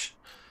catch.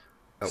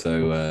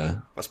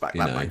 That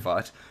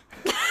backfired.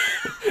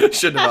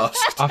 Shouldn't have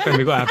asked. I think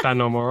we've got to have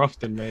Dan on more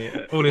often, mate.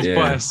 All this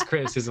biased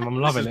criticism, I'm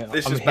loving it.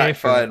 This I'm has here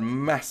backfired for it.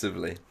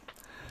 massively.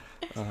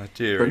 Oh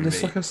dear. But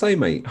just like I say,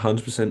 mate,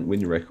 100%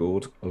 win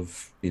record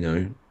of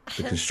the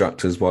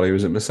constructors while he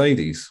was at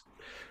Mercedes.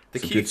 The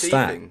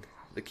Q3 thing.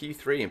 The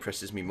Q3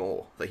 impresses me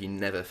more that he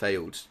never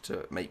failed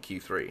to make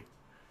Q3.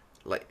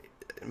 Like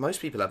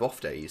most people have off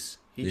days.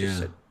 He just Yeah.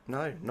 said,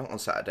 no, not on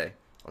Saturday.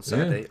 On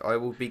Saturday, I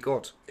will be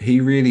God. He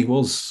really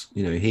was.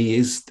 He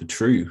is the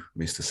true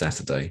Mr.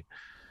 Saturday.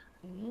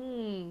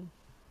 Mm.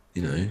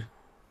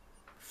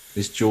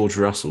 This George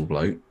Russell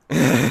bloke.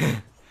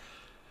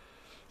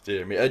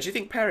 Dear me. Do you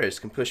think Perez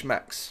can push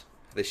Max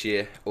this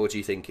year, or do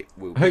you think it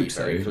will I hope be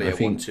very so. clear I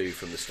think- 1-2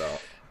 from the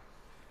start?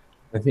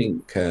 I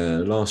think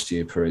last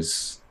year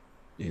Perez,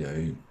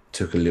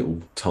 took a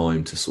little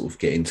time to sort of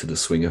get into the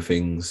swing of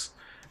things.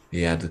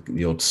 He had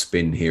the odd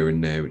spin here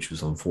and there, which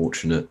was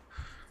unfortunate.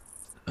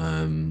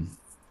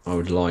 I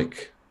would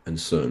like and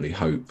certainly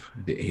hope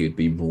that he would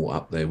be more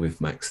up there with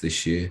Max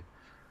this year.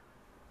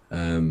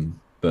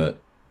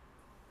 But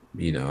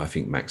I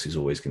think Max is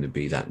always going to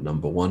be that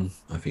number one.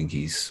 I think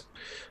he's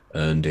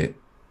earned it.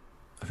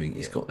 I think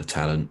he's got the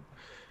talent.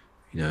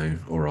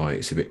 All right,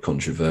 it's a bit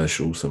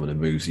controversial, some of the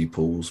moves he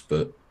pulls,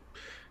 but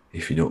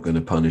if you're not going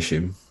to punish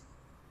him,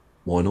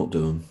 why not do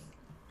them?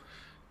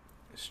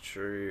 It's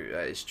true.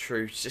 It's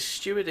true.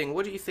 Just stewarding.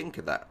 What do you think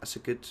of that? That's a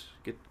good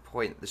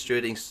point. The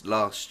stewarding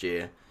last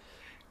year,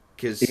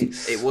 because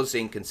it was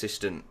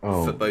inconsistent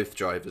for both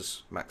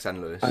drivers, Max and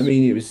Lewis. I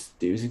mean, it was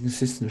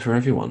inconsistent for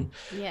everyone.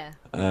 Yeah.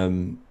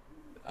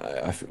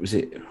 I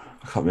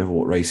can't remember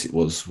what race it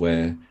was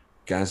where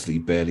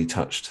Gasly barely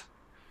touched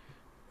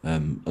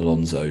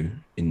Alonso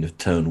in the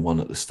turn one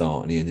at the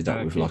start, and he ended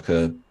up with like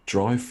a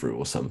drive-through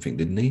or something,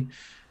 didn't he?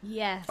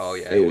 Yes. Oh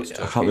yeah, I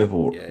can't remember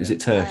what is it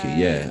Turkey?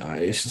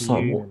 It's just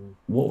like Yeah.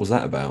 what was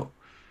that about?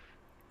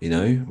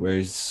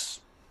 Whereas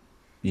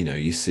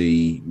you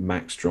see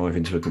Max drive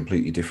into a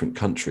completely different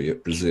country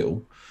at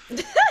Brazil,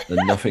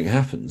 and nothing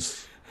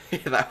happens. Yeah,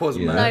 that was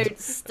You know. mad. Don't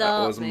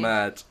start That was me.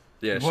 mad.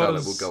 Yeah, Was-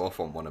 Charlotte will go off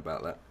on one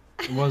about that.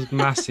 Was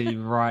Massey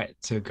right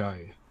to go?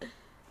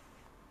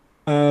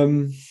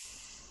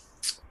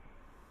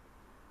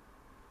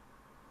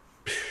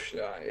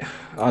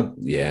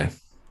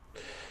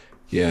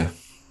 Yeah.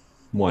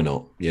 Why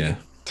not? Yeah.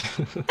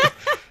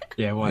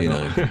 Yeah, why You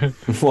not?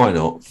 Why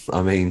not?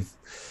 I mean,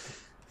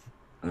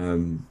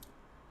 I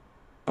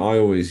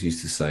always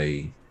used to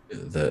say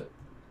that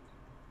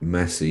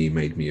Massey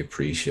made me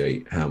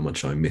appreciate how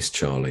much I miss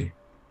Charlie.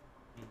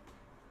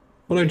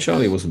 Although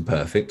Charlie wasn't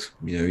perfect,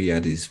 he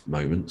had his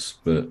moments,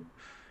 but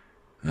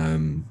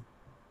I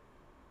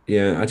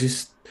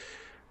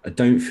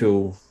don't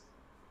feel.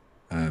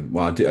 I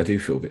do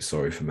feel a bit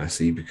sorry for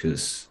Massey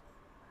because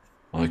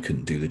I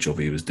couldn't do the job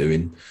he was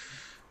doing,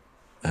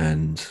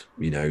 and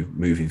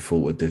moving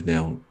forward, they've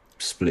now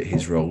split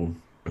his role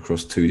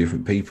across two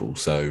different people.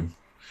 So,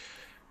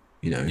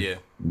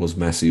 was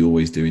Massey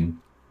always doing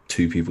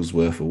two people's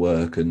worth of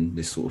work, and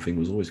this sort of thing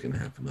was always going to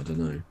happen? I don't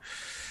know.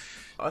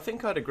 I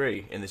think I'd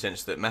agree in the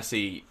sense that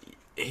Massey,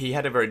 he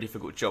had a very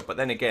difficult job, but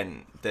then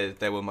again,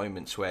 there were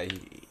moments where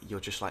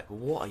you're just like,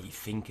 what are you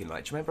thinking?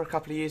 Like, do you remember a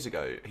couple of years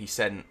ago, he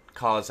sent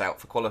cars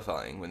out for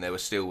qualifying when there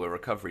was still a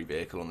recovery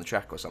vehicle on the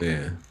track or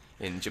something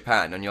in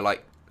Japan, and you're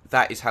like,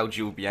 that is how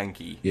Jules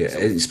Bianchi,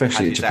 sort of especially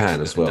had in his Japan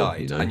accident as well.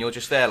 and died. And you're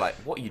just there like,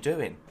 what are you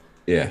doing?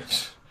 Yeah,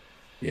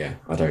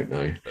 I don't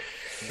know.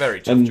 Very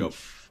tough job.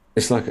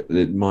 It's like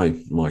my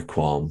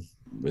qualm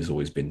has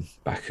always been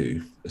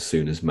Baku. As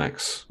soon as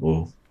Max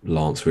or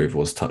Lance, whoever it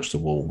was, touched the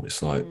wall,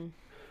 it's like,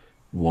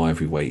 why have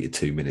we waited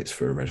 2 minutes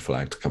for a red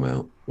flag to come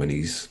out when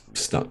he's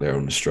stuck there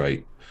on the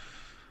straight?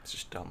 It's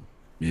just dumb.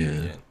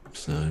 Yeah.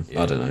 So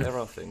I don't know. There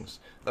are things.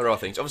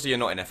 Obviously, you're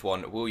not in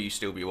F1. Will you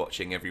still be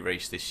watching every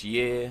race this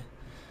year?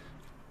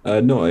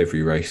 Not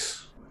every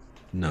race.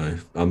 No,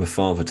 I'm a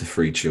father to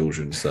 3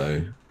 children,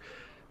 so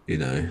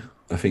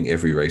I think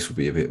every race will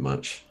be a bit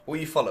much. Will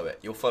you follow it?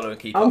 You'll follow and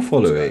keep I'll up with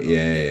follow what's it,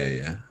 going on?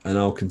 yeah. And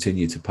I'll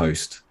continue to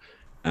post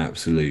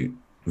absolute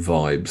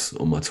vibes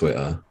on my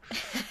Twitter.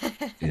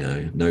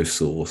 No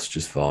source,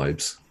 just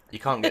vibes. You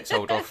can't get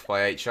told off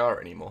by HR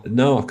anymore.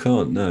 No, I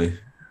can't. No,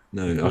 I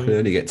can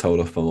only get told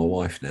off by my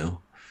wife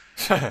now.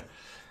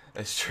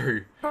 That's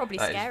true. Probably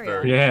That is scary.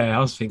 very- Yeah, I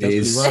was thinking It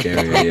that's is pretty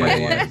well.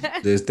 scary, yeah.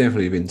 There's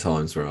definitely been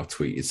times where I've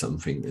tweeted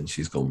something and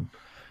she's gone,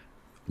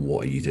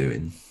 "What are you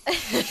doing?"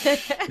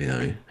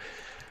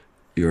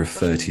 You're a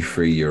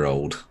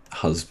 33-year-old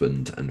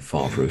husband and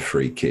father of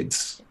 3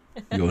 kids.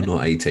 You're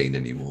not 18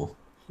 anymore.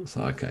 It's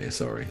like, okay,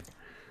 sorry.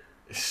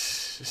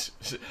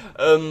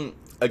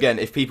 Again,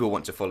 if people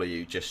want to follow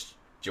you, do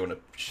you want to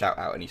shout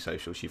out any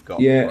socials you've got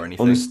or Yeah,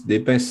 anything? honestly, the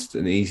best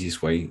and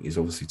easiest way is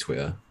obviously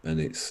Twitter, and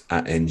it's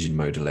at Engine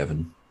Mode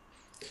 11.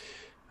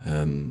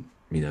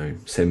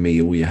 Send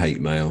me all your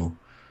hate mail,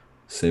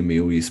 send me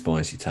all your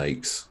spicy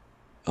takes.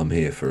 I'm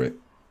here for it.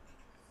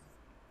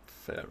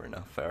 Fair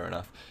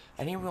enough.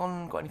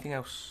 Anyone got anything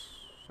else?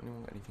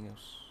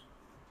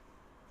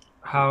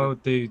 How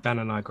do Dan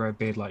and I grow a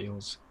beard like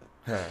yours?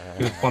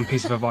 Give one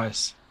piece of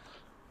advice.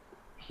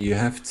 You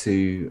have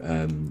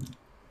to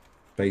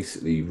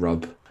basically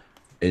rub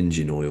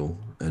engine oil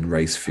and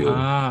race fuel.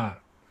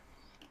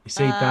 You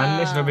see, Dan,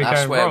 this is where we're That's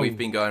going where wrong. we've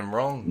been going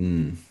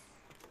wrong.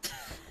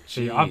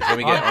 See, Jeez, let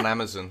me get on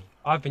Amazon.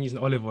 I've been using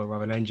olive oil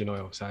rather than engine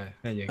oil, so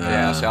there you go.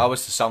 Yeah, so I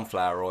was the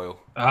sunflower oil.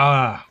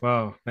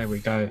 Well, there we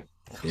go.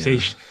 See,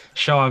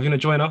 Shah, if you're gonna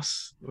join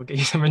us, we'll get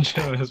you some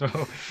insurance as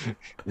well.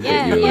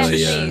 Yeah, You're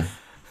yeah,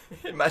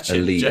 a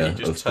Imagine liter Jay of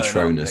just turn up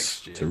Patronus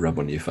next year. to rub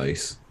on your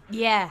face.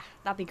 yeah,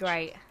 that'd be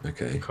great.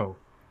 Okay. Cool.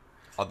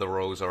 Other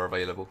roles are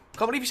available.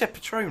 Can't believe you said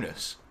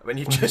Patronus when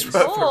you just Of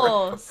worked for Red Bull.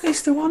 course.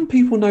 It's the one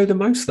people know the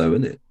most, though,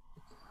 isn't it?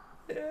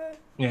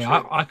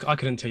 Yeah, I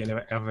couldn't tell you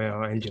any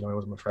other engine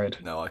oils, I'm afraid.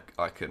 No,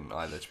 I couldn't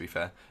either, to be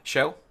fair.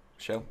 Shell?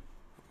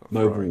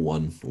 Mobile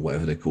One, or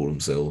whatever they call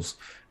themselves.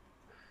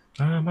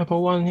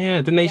 Mobile One, yeah.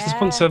 Didn't they used to Yeah.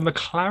 sponsor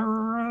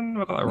McLaren?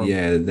 I got that wrong.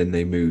 Yeah, then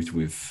they moved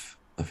with,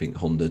 I think,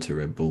 Honda to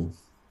Red Bull.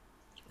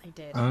 I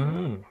did.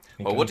 Oh,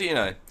 Well, what do you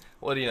know?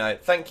 What do you know?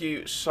 Thank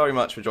you so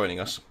much for joining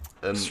us.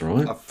 That's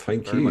right. I've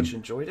Thank very you. much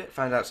enjoyed it.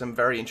 Found out some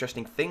very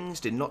interesting things.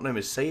 Did not know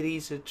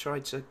Mercedes had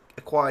tried to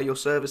acquire your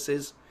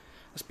services.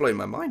 That's blown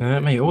my mind.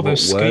 Mate, all What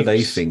those were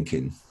they scoops.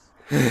 thinking?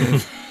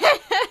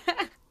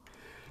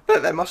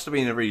 But there must have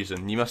been a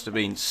reason. You must have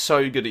been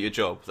so good at your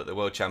job that the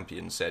world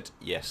champion said,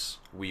 "Yes,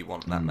 we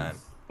want that man."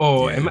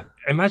 Or Yeah.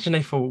 imagine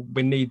they thought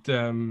we need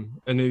a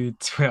new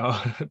Twitter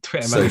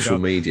Social manager.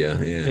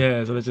 media, yeah.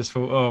 Yeah, so they just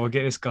thought, oh, we'll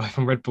get this guy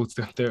from Red Bull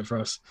to do it for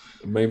us.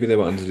 Maybe they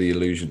were under the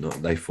illusion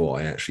that they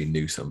thought I actually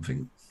knew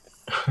something.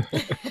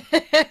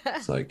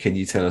 It's like, can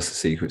you tell us the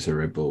secrets of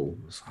Red Bull?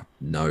 It's like,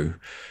 no.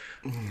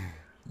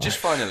 Just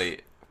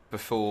finally,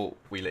 before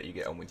we let you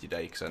get on with your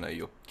day, because I know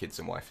your kids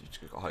and wife have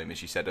just got home,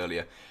 as you said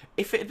earlier,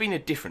 if it had been a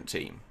different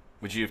team,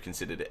 would you have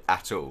considered it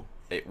at all?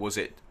 Was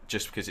it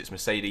just because it's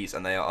Mercedes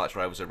and they are arch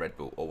rivals of Red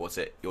Bull, or was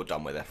it you're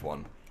done with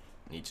F1,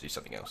 you need to do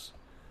something else?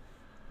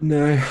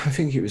 No, I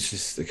think it was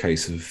just a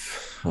case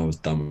of I was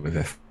done with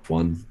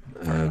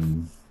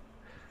F1.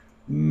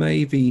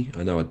 Maybe,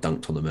 I know I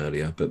dunked on them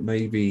earlier, but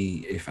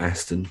maybe if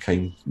Aston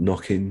came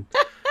knocking,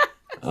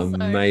 I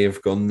may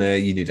have gone there.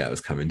 You knew that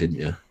was coming, didn't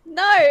you?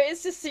 No,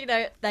 it's just,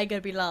 they're going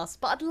to be last,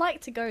 but I'd like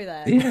to go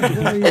there. Yeah,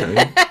 well, you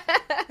know.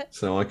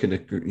 So I can,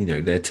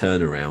 their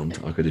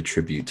turnaround, I could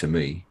attribute to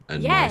me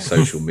and my Yes.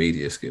 social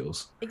media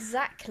skills.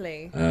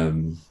 Exactly.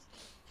 No,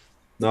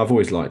 I've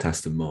always liked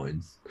Aston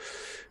Martin.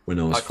 When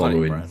I was Iconic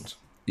following, brand.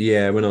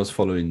 when I was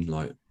following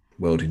like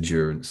World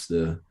Endurance,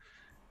 the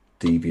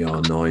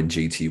DBR9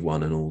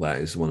 GT1 and all that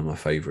is one of my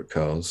favourite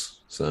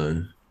cars.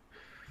 So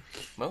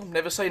Well,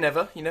 never say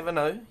never. You never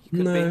know. You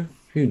could no, be.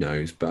 who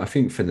knows? But I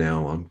think for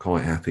now, I'm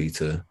quite happy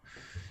to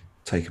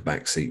take a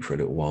back seat for a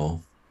little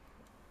while.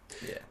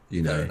 Yeah,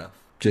 You fair know, enough.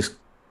 just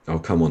I'll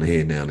come on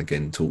here now and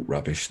again, talk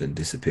rubbish, then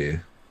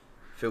disappear.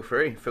 Feel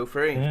free.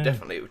 Yeah.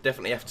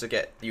 Definitely have to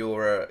get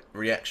your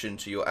reaction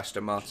to your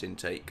Aston Martin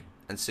take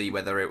and see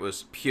whether it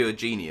was pure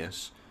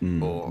genius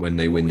or When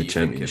they what win were the you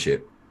thinking?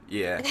 championship,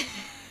 Yeah.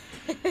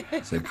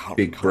 it's a Can't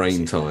big see brain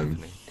that time.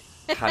 happening.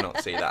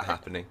 Cannot see that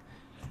happening.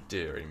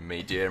 Dear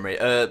me.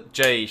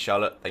 Jay,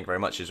 Charlotte, thank you very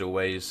much as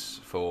always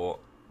for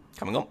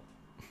coming on.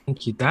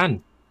 Thank you,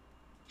 Dan.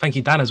 Thank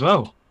you, Dan, as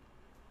well.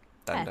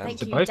 Yeah, Dan. thank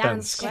To you, both Dan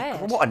Dans.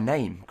 Squared. What a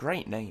name.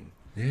 Great name.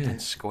 Yeah. Dan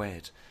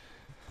Squared.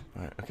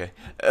 Right, okay.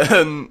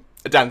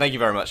 Dan, thank you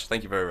very much.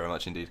 Thank you very, very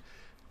much indeed.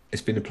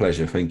 It's been a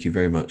pleasure. Thank you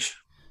very much.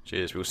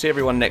 Cheers. We'll see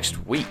everyone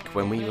next week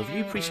when we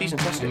review pre-season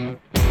testing.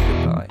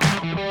 Goodbye.